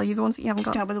want me to tell you the ones that you haven't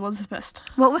got? Just tell me the ones I've missed.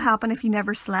 What would happen if you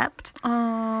never slept?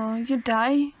 You'd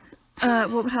die.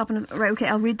 What would happen if... Right, okay,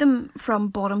 I'll read them from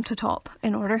bottom to top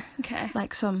in order. Okay.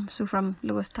 Like so from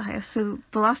lowest to highest. So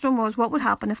the last one was, what would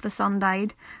happen if the sun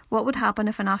died? What would happen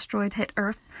if an asteroid hit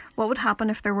Earth? What would happen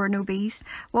if there were no bees?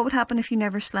 What would happen if you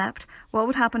never slept? What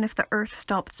would happen if the Earth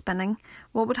stopped spinning?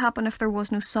 What would happen if there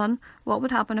was no sun? What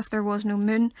would happen if there was no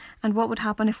moon? And what would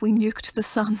happen if we nuked the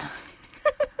sun?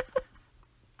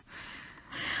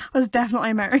 It was definitely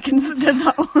Americans that did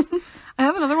that one. I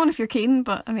have another one if you're keen,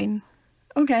 but I mean...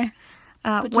 Okay.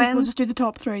 But we'll just do the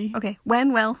top 3. Okay,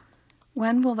 when will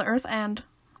the Earth end?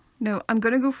 No, I'm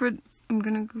gonna go for...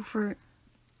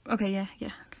 Okay, yeah,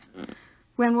 okay.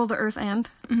 When will the Earth end?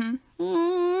 Mm-hmm.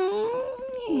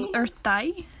 Will the Earth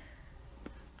die?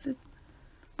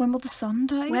 When will the sun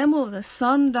die? When will the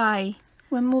sun die?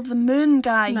 When will the moon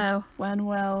die? No. When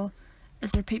will...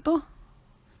 Is there people?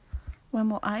 When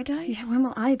will I die? Yeah, when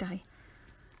will I die?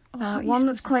 One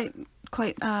that's quite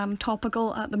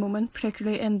topical at the moment,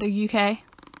 particularly in the UK.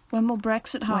 When will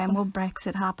Brexit happen? When will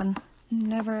Brexit happen?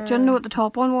 Never. Do you know what the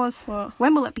top one was? What?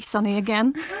 When will it be sunny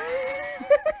again?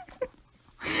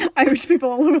 Irish people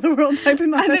all over the world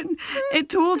typing that. And it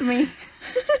told me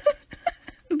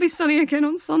it'll be sunny again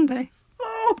on Sunday.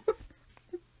 Oh.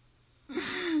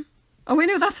 Oh wait,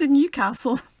 no, that's in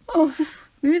Newcastle. Oh.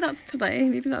 Maybe that's today.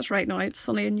 Maybe that's right now. It's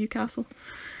sunny in Newcastle.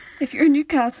 If you're in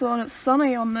Newcastle and it's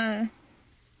sunny on the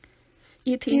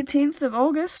 18th of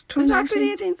August, was it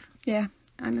actually the 18th? Yeah,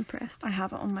 I'm impressed. I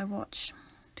have it on my watch.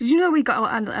 Did you know we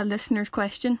got a listener's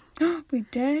question? We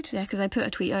did? Yeah, because I put a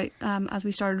tweet out as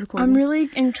we started recording. I'm really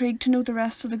intrigued to know the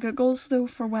rest of the Googles though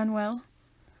for when will.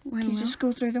 When Can you will? just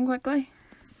go through them quickly?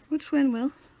 Which when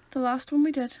will? The last one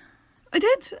we did. I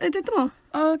did them all.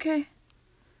 Oh, okay.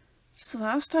 So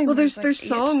last time. Well, there's there's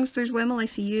songs. There's When Will I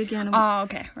See You Again? Oh,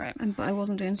 okay, right. But I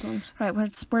wasn't doing songs. Right,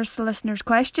 where's the listener's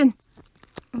question?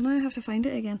 Well, now I have to find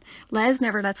it again. Les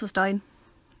never lets us down.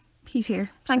 He's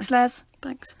here. Thanks, so. Les.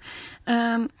 Thanks.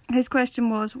 His question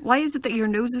was, why is it that your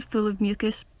nose is full of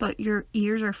mucus, but your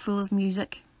ears are full of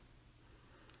music?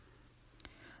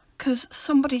 Because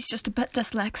somebody's just a bit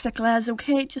dyslexic, Les,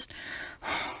 okay? Just...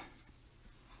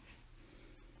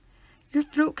 Your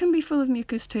throat can be full of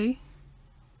mucus too.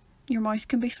 Your mouth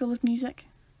can be full of music.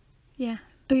 Yeah.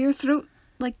 But your throat,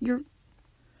 like your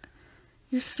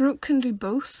throat can do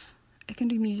both. It can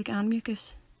do music and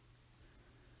mucus.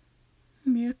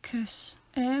 Mucus.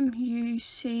 M-U-C-U-S.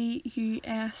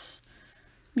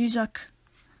 Music.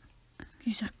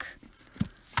 Music.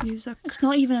 Music. It's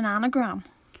not even an anagram.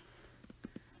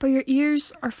 But your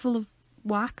ears are full of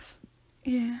wax.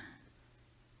 Yeah.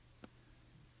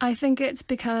 I think it's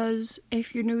because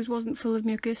if your nose wasn't full of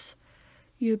mucus,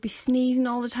 you'd be sneezing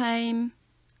all the time,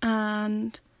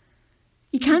 and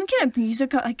you can't get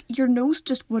music, like, your nose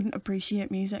just wouldn't appreciate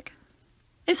music.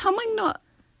 Is humming not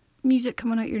music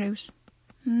coming out your nose?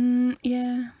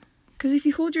 Yeah. Because if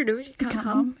you hold your nose, you can't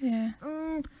hum. Yeah.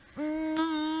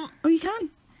 Oh, you can.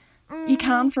 You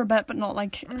can for a bit, but not,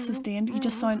 like, sustained. You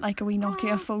just sound like a wee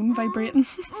Nokia phone vibrating.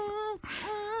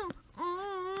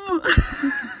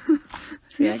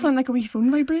 You just sound like a wee phone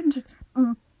vibrating, just...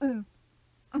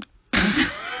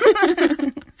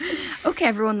 Okay,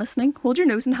 everyone listening, hold your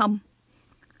nose and hum.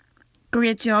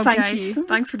 Great job, Thank guys. you.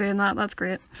 Thanks for doing that. That's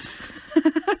great.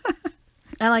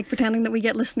 I like pretending that we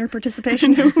get listener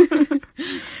participation.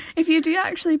 If you do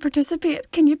actually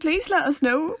participate, can you please let us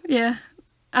know? Yeah.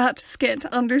 At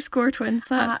Skit_twins.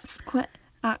 That's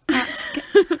at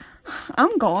Skit.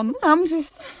 I'm gone. I'm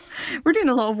just... We're doing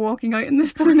a lot of walking out in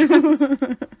this porno.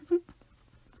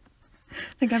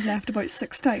 I think I've left about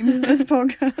 6 times in this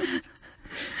podcast.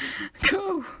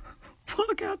 Go.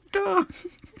 Walk out the door.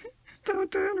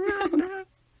 Don't turn around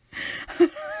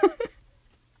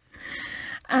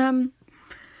now.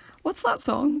 What's that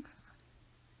song?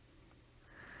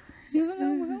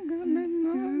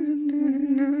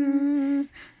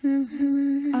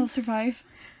 I'll survive.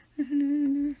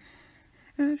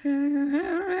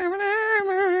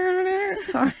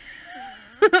 Sorry.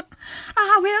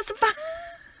 I will survive.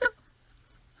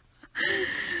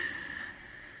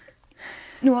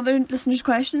 No other listeners'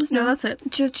 questions? No, that's it.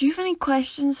 Do you have any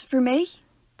questions for me?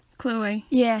 Chloe.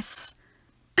 Yes.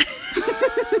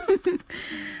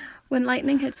 When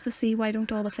lightning hits the sea, why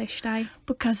don't all the fish die?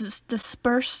 Because it's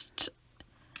dispersed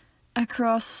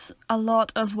across a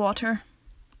lot of water.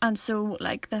 And so,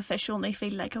 like, the fish only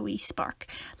feel like a wee spark.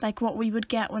 Like what we would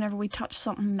get whenever we touch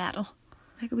something metal.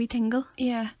 Like a wee tingle?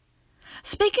 Yeah.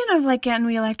 Speaking of, like, getting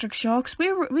wee electric shocks,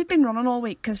 we've been running all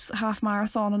week because half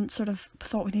marathon and sort of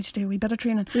thought we need to do a wee bit of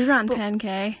training. We ran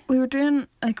 10k. We were doing,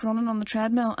 like, running on the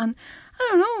treadmill and, I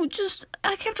don't know, just,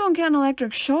 I kept on getting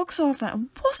electric shocks off it.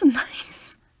 It wasn't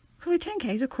nice. Probably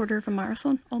 10k is a quarter of a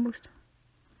marathon, almost.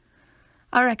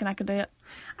 I reckon I could do it.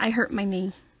 I hurt my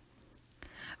knee.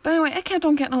 But anyway, I kept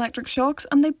on getting electric shocks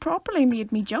and they properly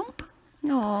made me jump.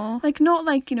 Aww. Like, not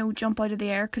like, you know, jump out of the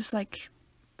air because, like,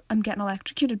 I'm getting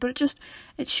electrocuted, but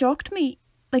it shocked me,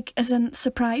 like, as in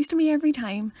surprised me every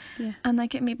time. Yeah. And,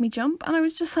 like, it made me jump and I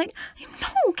was just like, I'm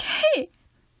not okay. It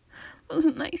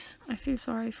wasn't nice. I feel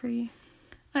sorry for you.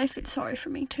 I feel sorry for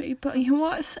me too, but you know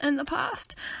what? It's in the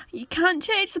past. You can't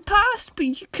change the past, but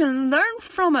you can learn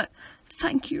from it.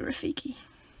 Thank you, Rafiki.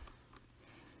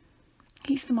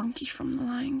 He's the monkey from The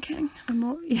Lion King.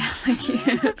 Yeah, thank you.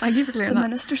 Thank you for clearing The that.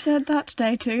 minister said that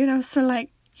today too, and I was sort of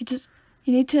like, you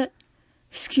need to,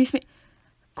 excuse me,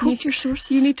 quote your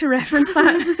sources. You need to reference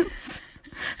that.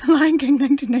 The Lion King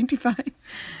 1995.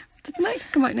 Did The Lion King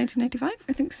come out in 1995?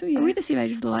 I think so, yeah. Are we the same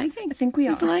age as The Lion King? I think we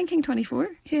are. Is The Lion King 24?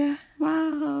 Yeah.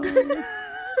 Wow.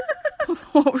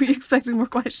 What were you expecting? More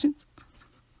questions?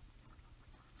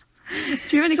 Do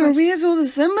you have any So questions? are we as old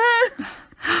as Simba?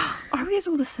 Are we as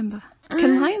old as Simba?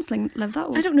 Can lions live that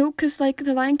old? I don't know, because like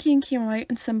the Lion King came out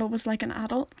and Simba was like an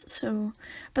adult, so...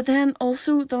 But then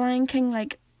also the Lion King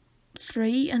like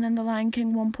 3 and then the Lion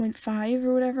King 1.5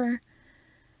 or whatever.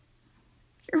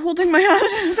 You're holding my hand,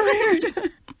 it's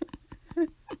weird.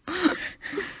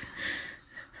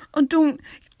 Oh, don't...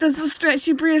 There's a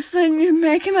stretchy brace thing you're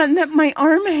making that nip my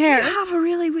arm hair. You have a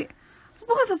really weird...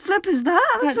 What the flip is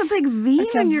that? That's a big vein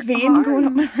in your vein arm. going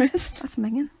up my wrist. That's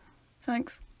minging.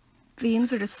 Thanks.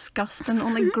 Veins are disgusting.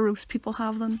 Only gross people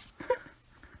have them.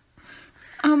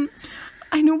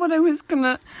 I know what I was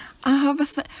gonna... I have a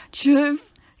thing... Do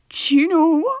you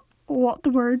know what the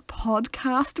word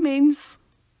podcast means?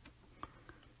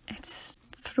 It's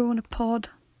throwing a pod.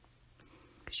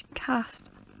 Because you can cast.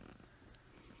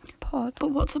 Pod.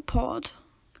 But what's a pod?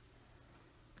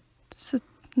 It's a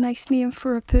nice name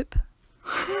for a poop.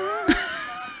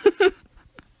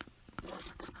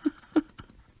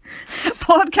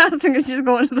 Podcasting is just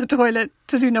going to the toilet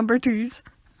to do number 2s.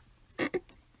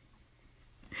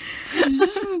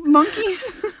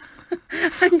 Monkeys.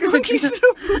 I'm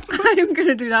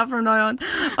gonna do that from now on.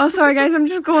 Oh, sorry guys, I'm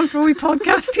just going for a wee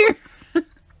podcast here. No,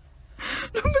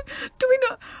 but do we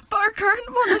not? But our current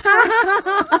one is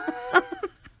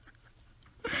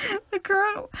the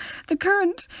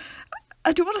current.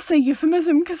 I don't want to say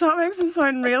euphemism because that makes it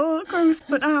sound real gross.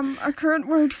 But our current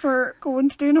word for going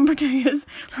to do number 2 is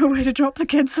our way to drop the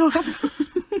kids off.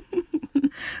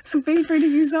 So feel free to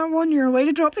use that one. You're away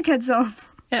to drop the kids off.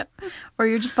 Yeah, or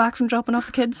you're just back from dropping off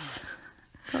the kids.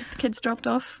 Got the kids dropped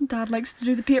off. Dad likes to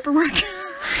do the paperwork.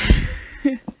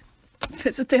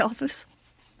 Visit the office.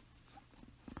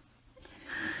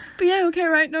 But yeah, okay,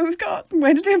 right, now we've got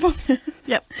way to do about this.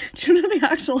 Yep. Do you know the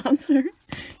actual answer?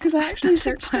 Because I actually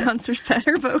searched my it. answer's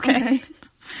better, but okay.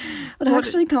 It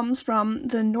actually comes from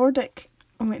the Nordic...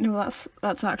 Oh wait, no,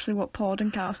 that's actually what pod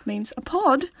and cast means. A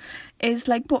pod is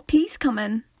like what peas come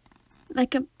in.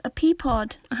 Like a pea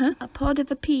pod. Uh-huh. A pod of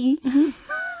a pea. Mm-hmm.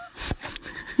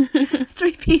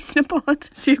 3 peas in a pod.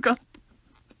 So you've got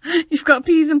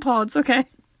peas and pods, okay.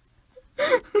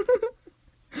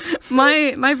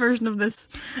 My version of this.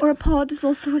 Or a pod is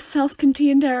also a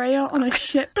self-contained area on a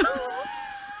ship.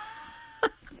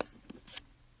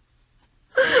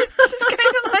 This is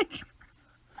kind of like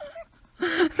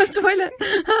the toilet.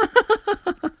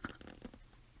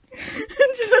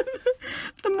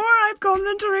 The more I've gone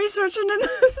into researching in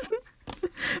this,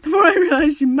 the more I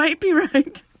realise you might be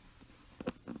right.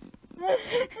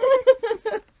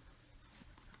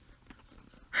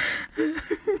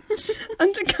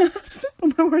 And to cast,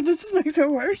 oh my word, this makes it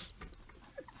worse,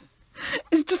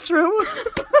 is to throw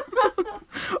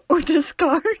or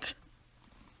discard.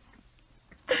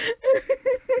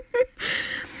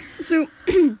 So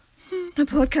a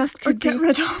podcast could get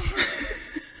rid of.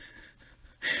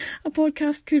 A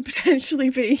podcast could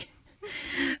potentially be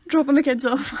dropping the kids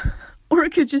off, or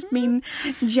it could just mean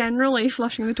generally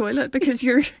flushing the toilet because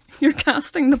you're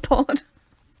casting the pod.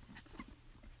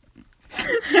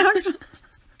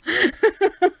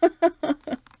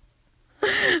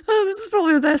 Oh, this is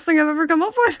probably the best thing I've ever come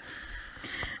up with.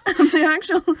 The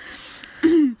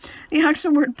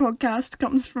actual word podcast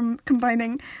comes from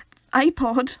combining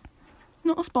iPod,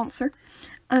 not a sponsor,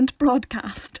 and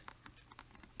broadcast.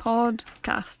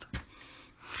 Podcast.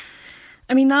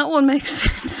 I mean, that one makes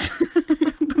sense.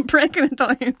 But breaking it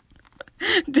down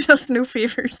did us no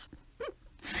favours.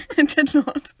 It did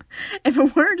not. If a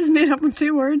word is made up of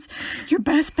 2 words, your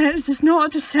best bet is just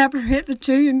not to separate the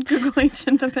 2 and Google each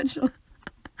individual.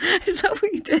 Is that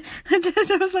what you did? I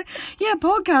did. I was like, yeah,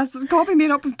 podcast is a copy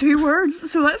made up of 2 words,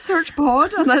 so let's search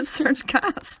pod and let's search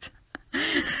cast.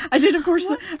 I did, of course,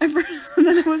 and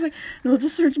then I was like, no,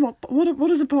 just search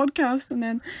what is a podcast, and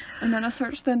then I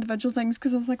searched the individual things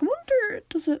because I was like, I wonder,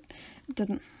 does it? It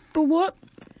didn't. But what?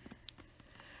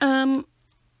 I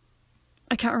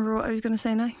can't remember what I was going to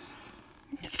say now.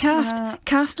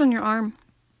 Cast on your arm.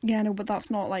 Yeah, no, but that's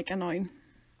not like a noun.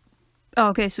 Oh,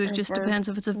 okay, so it Or just verb, depends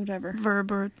if it's a whatever.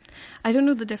 verb or... I don't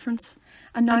know the difference.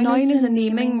 A noun is a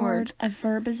naming word. A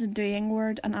verb is a doing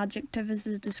word. An adjective is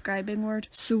a describing word.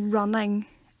 So running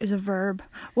is a verb.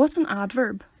 What's an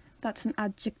adverb? That's an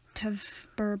adjective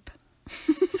verb.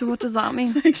 So what does that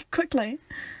mean? Like, quickly.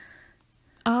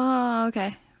 Ah,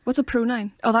 okay. What's a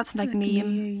pronoun? Oh, that's like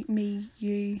name. Me,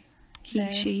 you, He,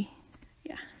 they. she.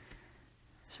 Yeah.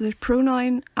 So there's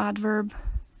pronoun, adverb.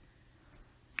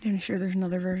 I'm sure there's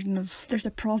another version of... There's a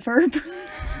proverb.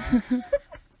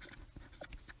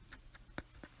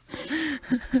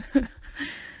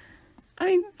 I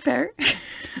mean, fair.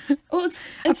 Well,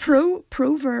 it's a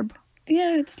proverb.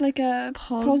 Yeah, it's like a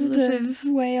positive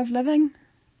way of living.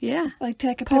 Yeah. Like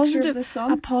take a picture of the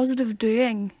sun. A positive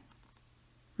doing.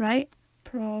 Right?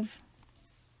 Proverb.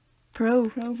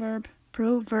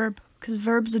 Because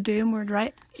verb's a doing word,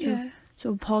 right? So, Yeah.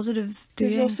 So positive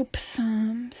doing. There's also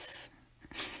psalms.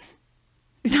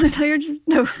 No, you're just...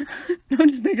 No, I'm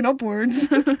just making up words.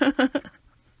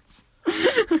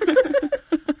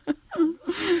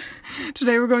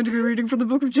 Today we're going to be reading from the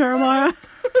book of Jeremiah.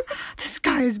 This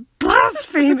guy is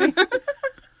blaspheming.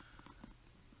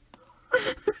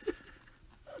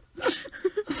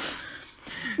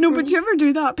 No, but do you ever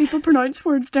do that? People pronounce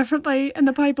words differently in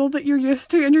the Bible that you're used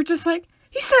to, and you're just like,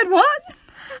 he said what?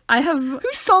 I have...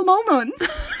 Who's Solomon?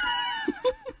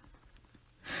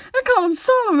 I call him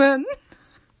Solomon.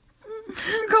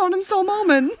 I'm calling him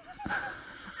Solomon.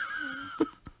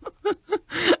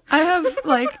 I have,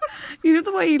 like, you know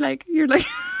the way, like, you're like...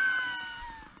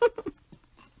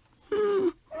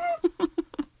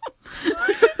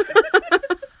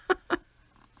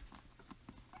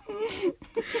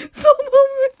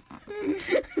 Solomon.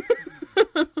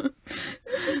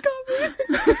 This has got me.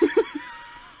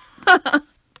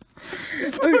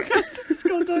 This podcast has just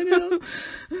gone downhill.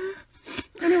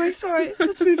 Anyway, sorry,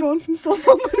 let's move on from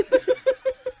Solomon.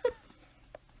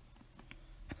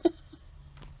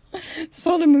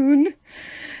 Solomon.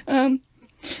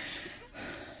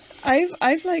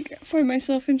 I've like found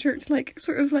myself in church like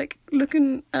sort of like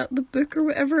looking at the book or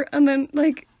whatever, and then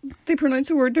like they pronounce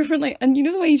a word differently, and you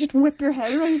know the way you just whip your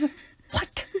head around, you're like,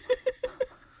 what?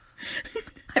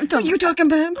 I've done. What are you talking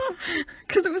about?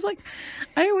 Because it was like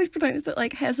I always pronounced it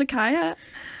like Hezekiah,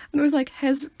 and it was like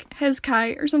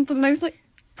Hezkai or something, and I was like,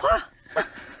 what? What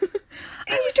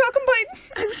are you talking about?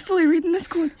 I was fully reading this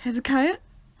going Hezekiah,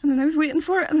 and then I was waiting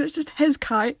for it, and it's just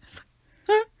Hezkai. It's like,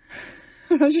 huh?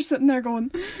 And I was just sitting there going,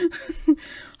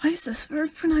 how is this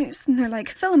word pronounced? And they're like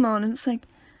Philemon, and it's like,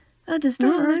 that does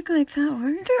not look like that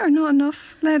word. There are not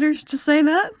enough letters to say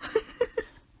that.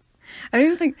 I don't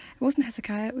even think it wasn't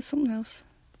Hezekiah, it was something else.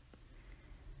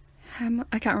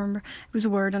 I can't remember. It was a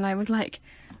word, and I was like,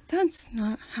 that's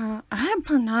not how I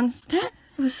pronounced it.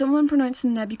 it was someone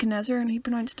pronouncing Nebuchadnezzar, and he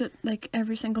pronounced it like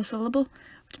every single syllable,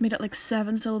 which made it like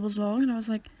 7 syllables long, and I was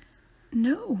like,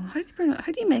 no. How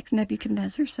do you make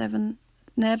Nebuchadnezzar 7?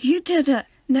 You did it.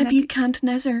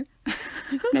 Nebuchadnezzar.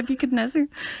 Nebuchadnezzar.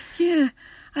 Yeah,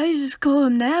 I just call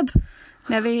him Neb.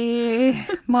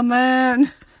 Nebby, my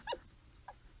man.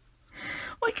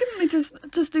 Why couldn't they just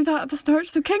do that at the start?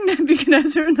 So King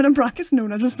Nebuchadnezzar, and then in brackets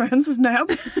known as his friends as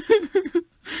Neb.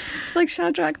 It's like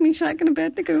Shadrach, Meshach and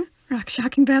Abednego.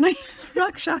 Rakshak and Benny.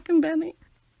 Rakshak and Benny.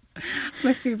 It's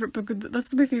my favourite book.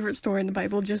 That's my favourite story in the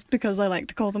Bible, just because I like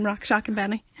to call them Rakshak and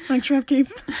Benny. Thanks, Rev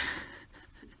Keith.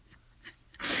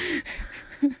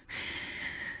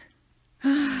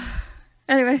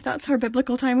 Anyway, that's our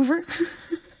biblical time over.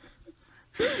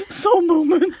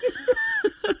 Solomon.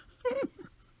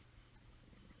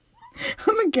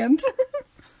 I'm a gimp.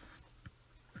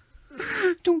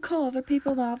 Don't call other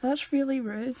people that. That's really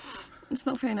rude. It's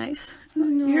not very nice.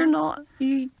 No. You're not.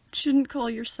 You shouldn't call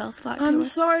yourself that. I'm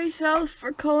sorry, self,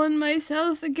 for calling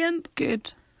myself a gimp.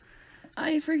 Good.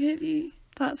 I forgive you.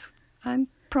 I'm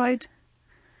proud.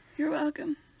 You're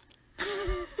welcome.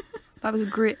 That was a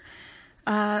great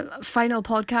final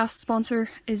podcast sponsor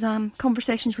is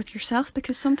Conversations with Yourself,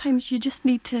 because sometimes you just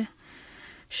need to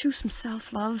show some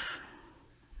self-love.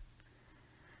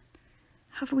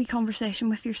 Have a wee conversation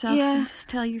with yourself and just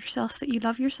tell yourself that you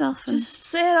love yourself. And just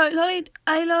say it out loud.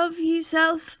 I love you,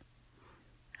 self.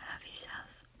 I love you, self.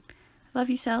 Love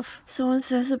yourself. Someone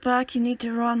says it back, you need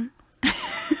to run.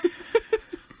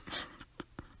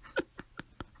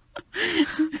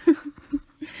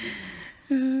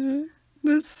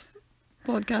 This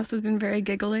podcast has been very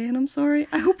giggly, and I'm sorry.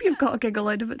 I hope you've got a giggle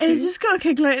out of it too. It's just got a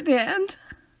giggle at the end.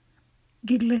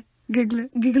 Giggly. Giggly.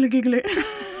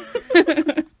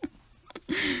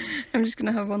 I'm just going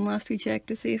to have one last wee check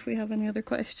to see if we have any other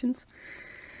questions.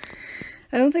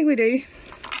 I don't think we do.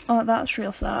 Oh, that's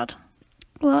real sad.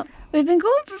 Well, we've been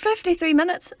going for 53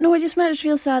 minutes. No, I just meant it's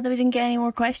real sad that we didn't get any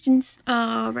more questions.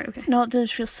 Oh, right, okay. Not that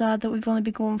it's real sad that we've only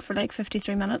been going for like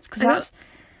 53 minutes, because that's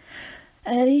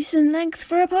a decent length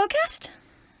for a podcast.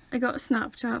 I got a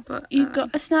Snapchat, but... You've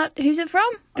got a snap... Who's it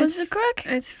from? Was it correct?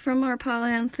 It's from our pal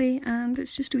Anthe, and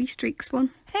it's just a wee Streaks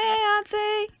one. Hey,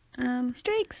 Anthe!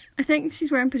 Streaks. I think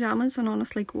she's wearing pyjamas, and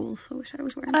honestly goals. I wish I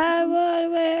was wearing pyjamas. I wanna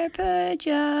wear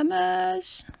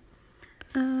pyjamas.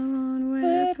 I wanna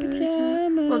wear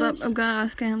pyjamas. Hold up, I'm gonna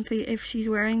ask Anthe if she's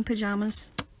wearing pyjamas.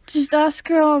 Just ask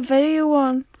her on video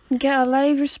one and get a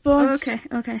live response.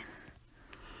 Okay.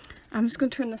 I'm just gonna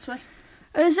turn this way.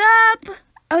 What's up?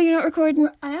 Oh, you're not recording?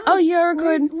 I am. Oh, you're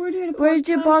recording. We're doing a podcast. We're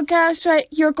doing a podcast, right?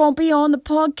 You're going to be on the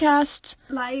podcast.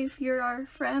 Live. You're our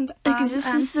friend. Because this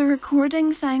is the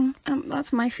recording thing.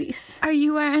 That's my face. Are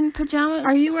you wearing pyjamas?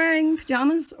 Are you wearing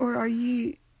pyjamas or are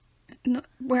you not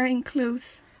wearing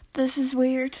clothes? This is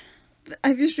weird.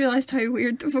 I've just realised how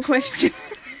weird of a question.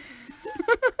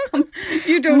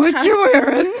 You don't What you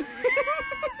wearing?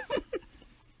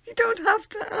 You don't have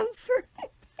to answer.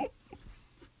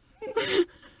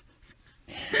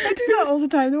 I do that all the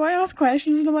time. Though I ask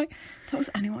questions and I'm like, if that was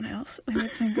anyone else, they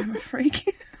would think I'm a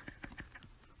freak.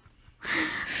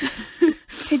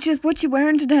 Hey, just what you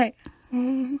wearing today?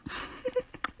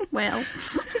 Well.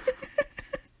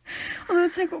 Although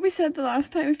it's like what we said the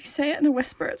last time. If you say it in a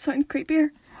whisper, it sounds creepier.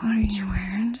 What are you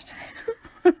wearing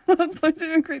today? That sounds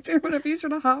even creepier whenever you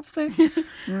sort of half say. What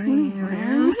are you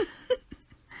wearing?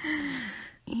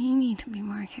 You need to be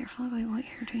more careful about what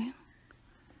you're doing.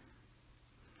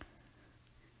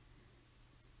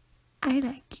 I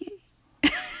like you.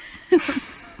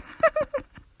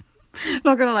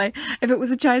 Not gonna lie, if it was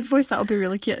a child's voice, that would be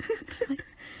really cute. It's like,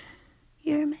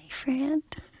 You're my friend.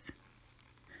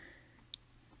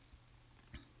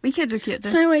 we kids are cute though.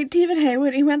 So anyway, David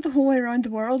Haywood, he went the whole way around the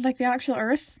world, like the actual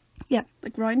Earth. Yep.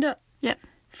 Like round it. Yep.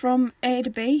 From A to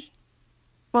B.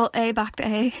 Well, A back to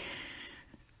A.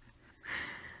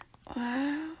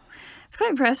 Wow. It's quite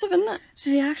impressive, isn't it?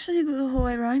 Did he actually go the whole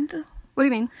way around though? What do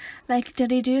you mean? Like,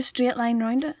 did he do a straight line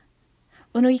round it?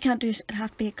 Well, no, you can't do it. It'd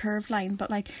have to be a curved line. But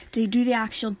like, did he do the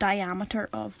actual diameter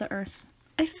of the Earth?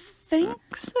 I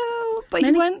think so. But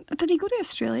Many- he went. Did he go to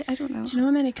Australia? I don't know. Do you know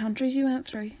how many countries he went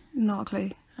through? Not a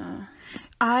clue. Oh.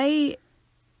 I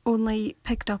only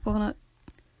picked up on it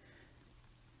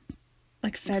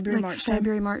Like February, like March time.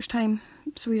 February, March time.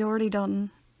 So we'd already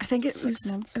done. I think it 6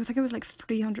 was. months. I think it was like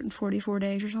 344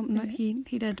 days or something that he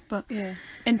did. But Yeah.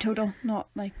 In total, not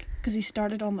like because he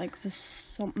started on like the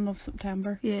something of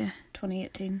September, yeah,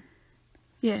 2018.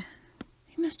 yeah.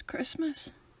 He missed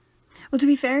Christmas. Well, to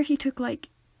be fair, he took like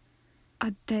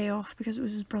a day off because it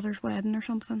was his brother's wedding or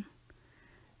something.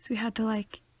 So he had to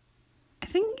like. I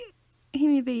think he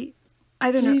maybe.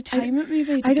 I don't Did know. he time it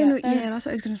maybe? I don't know. get there? Yeah, that's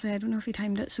what I was gonna say. I don't know if he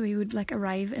timed it so he would like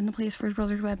arrive in the place for his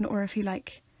brother's wedding, or if he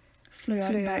like Flew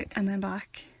out. and then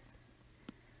back.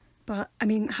 But I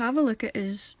mean, have a look at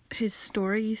his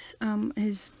stories.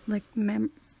 His like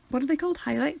what are they called?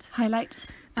 Highlights.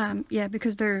 Highlights. Yeah,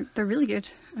 because they're really good,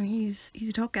 and he's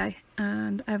a top guy,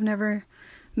 and I've never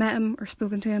met him or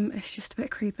spoken to him. It's just a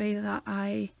bit creepy that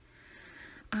I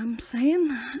am saying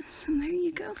that. So there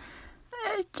you go.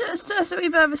 It's just a wee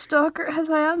bit of a stalker. Has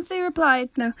Ianthe replied?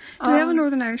 No. Do we have a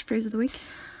Northern Irish phrase of the week?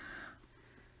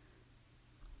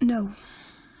 No.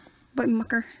 About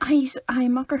mucker. Hi,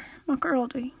 mucker. Mucker all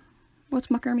day. What's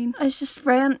mucker mean? It's just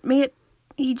friend, mate,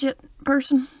 Egypt,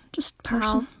 person. Just person.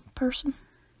 Pal.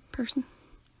 Person.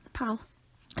 Pal.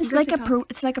 It's I'm like gonna a say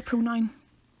it's like a pronoun.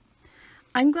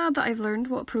 I'm glad that I've learned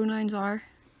what pronouns are.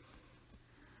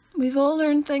 We've all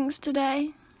learned things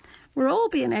today. We're all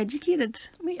being educated.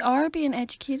 We are being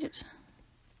educated.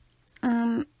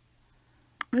 This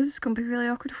is going to be really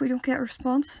awkward if we don't get a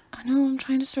response. I know, I'm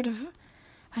trying to sort of...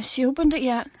 Has she opened it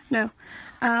yet? No.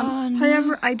 No.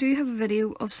 However, I do have a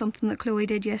video of something that Chloe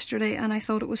did yesterday and I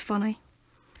thought it was funny.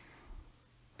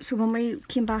 So when we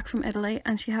came back from Italy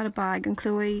and she had a bag and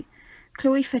Chloe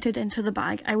fitted into the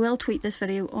bag. I will tweet this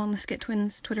video on the Skit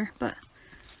Twins Twitter, but...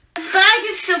 This bag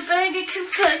is so big it can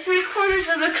fit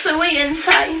 3/4 of a Chloe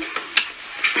inside,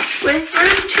 with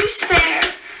room to spare.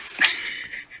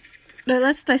 Now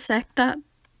let's dissect that.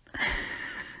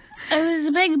 It was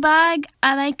a big bag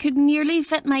and I could nearly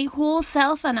fit my whole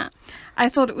self in it. I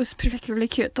thought it was particularly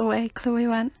cute the way Chloe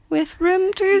went, with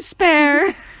room to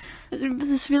spare. It was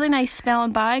this really nice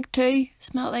smelling bag too.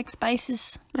 Smelled like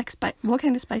spices. Like what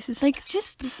kind of spices? Like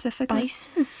just specifically.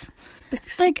 spices.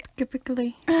 Like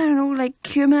typically. I don't know, like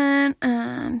cumin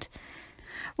and...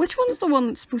 Which one's the one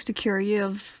that's supposed to cure you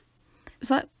of... Is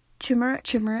that turmeric?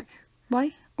 turmeric?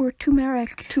 Why? Or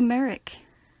turmeric. Turmeric.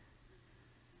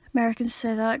 Americans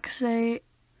say that because they...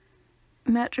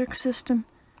 metric system.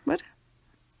 What?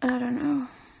 I don't know.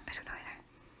 I don't know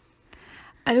either.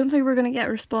 I don't think we're going to get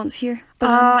a response here.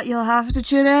 But You'll have to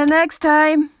tune in next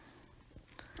time.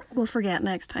 we'll forget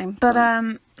next time. But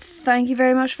thank you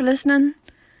very much for listening.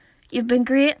 You've been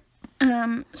great.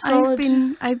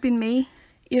 Solid. I've been me.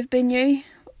 You've been you.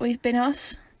 We've been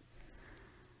us.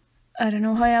 I don't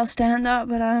know how else to end that,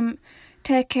 but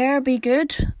take care, be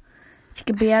good. If you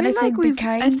could be anything, be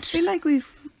kind. I feel like we've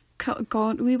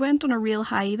gone. We went on a real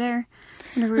high there.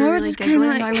 Whenever we Now were we're really just kinda giggling,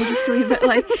 like- now we're just a wee bit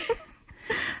like.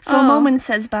 So a moment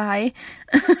says bye.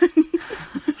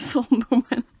 Some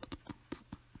moment.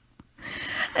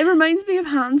 It reminds me of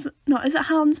Hans. No, is it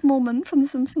Hans Moleman from The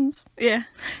Simpsons? Yeah.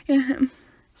 Yeah.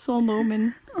 Saul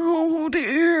Moleman. Oh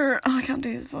dear. Oh, I can't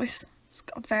do his voice. It's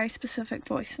got a very specific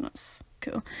voice and it's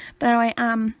cool. But anyway,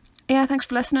 yeah, thanks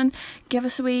for listening. Give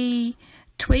us a wee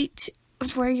tweet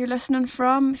of where you're listening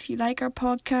from if you like our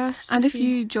podcast. And if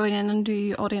you join in and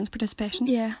do audience participation.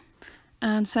 Yeah.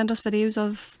 And send us videos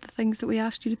of the things that we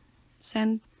asked you to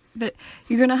send. But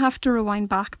you're going to have to rewind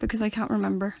back because I can't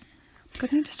remember. I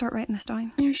need to start writing this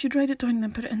down. You should write it down and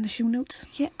then put it in the show notes.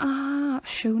 Yeah,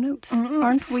 show notes.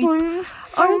 Aren't we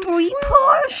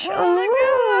posh? Oh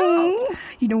my god.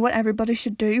 You know what everybody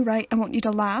should do, right? I want you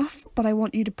to laugh, but I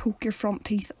want you to poke your front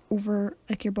teeth over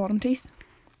like your bottom teeth.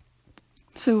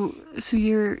 So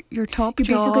your top You're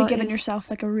jaw basically giving is... yourself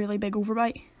like a really big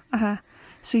overbite.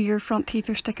 So your front teeth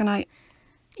are sticking out.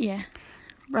 Yeah.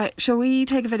 Right, shall we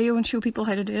take a video and show people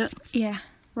how to do it? Yeah.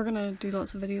 We're going to do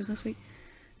lots of videos this week.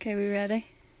 Okay, we ready?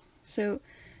 So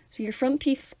your front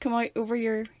teeth come out over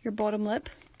your bottom lip.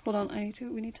 Hold on,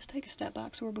 we need to take a step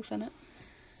back so we're both in it.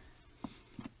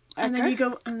 And then you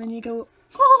go,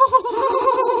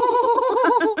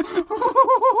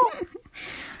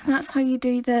 And that's how you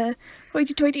do the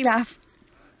hoity-toity laugh.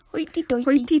 Hoity-toity.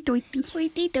 Hoity-toity.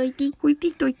 Hoity-toity.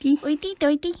 Hoity-toity.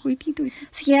 Hoity-toity. Hoity-toity.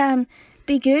 So yeah,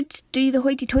 be good, do the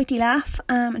hoity-toity laugh,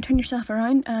 and turn yourself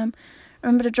around.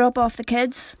 Remember to drop off the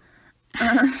kids.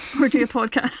 Or do a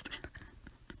podcast.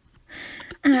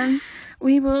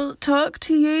 We will talk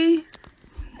to you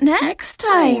next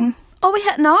time. Oh, we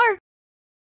hit an hour.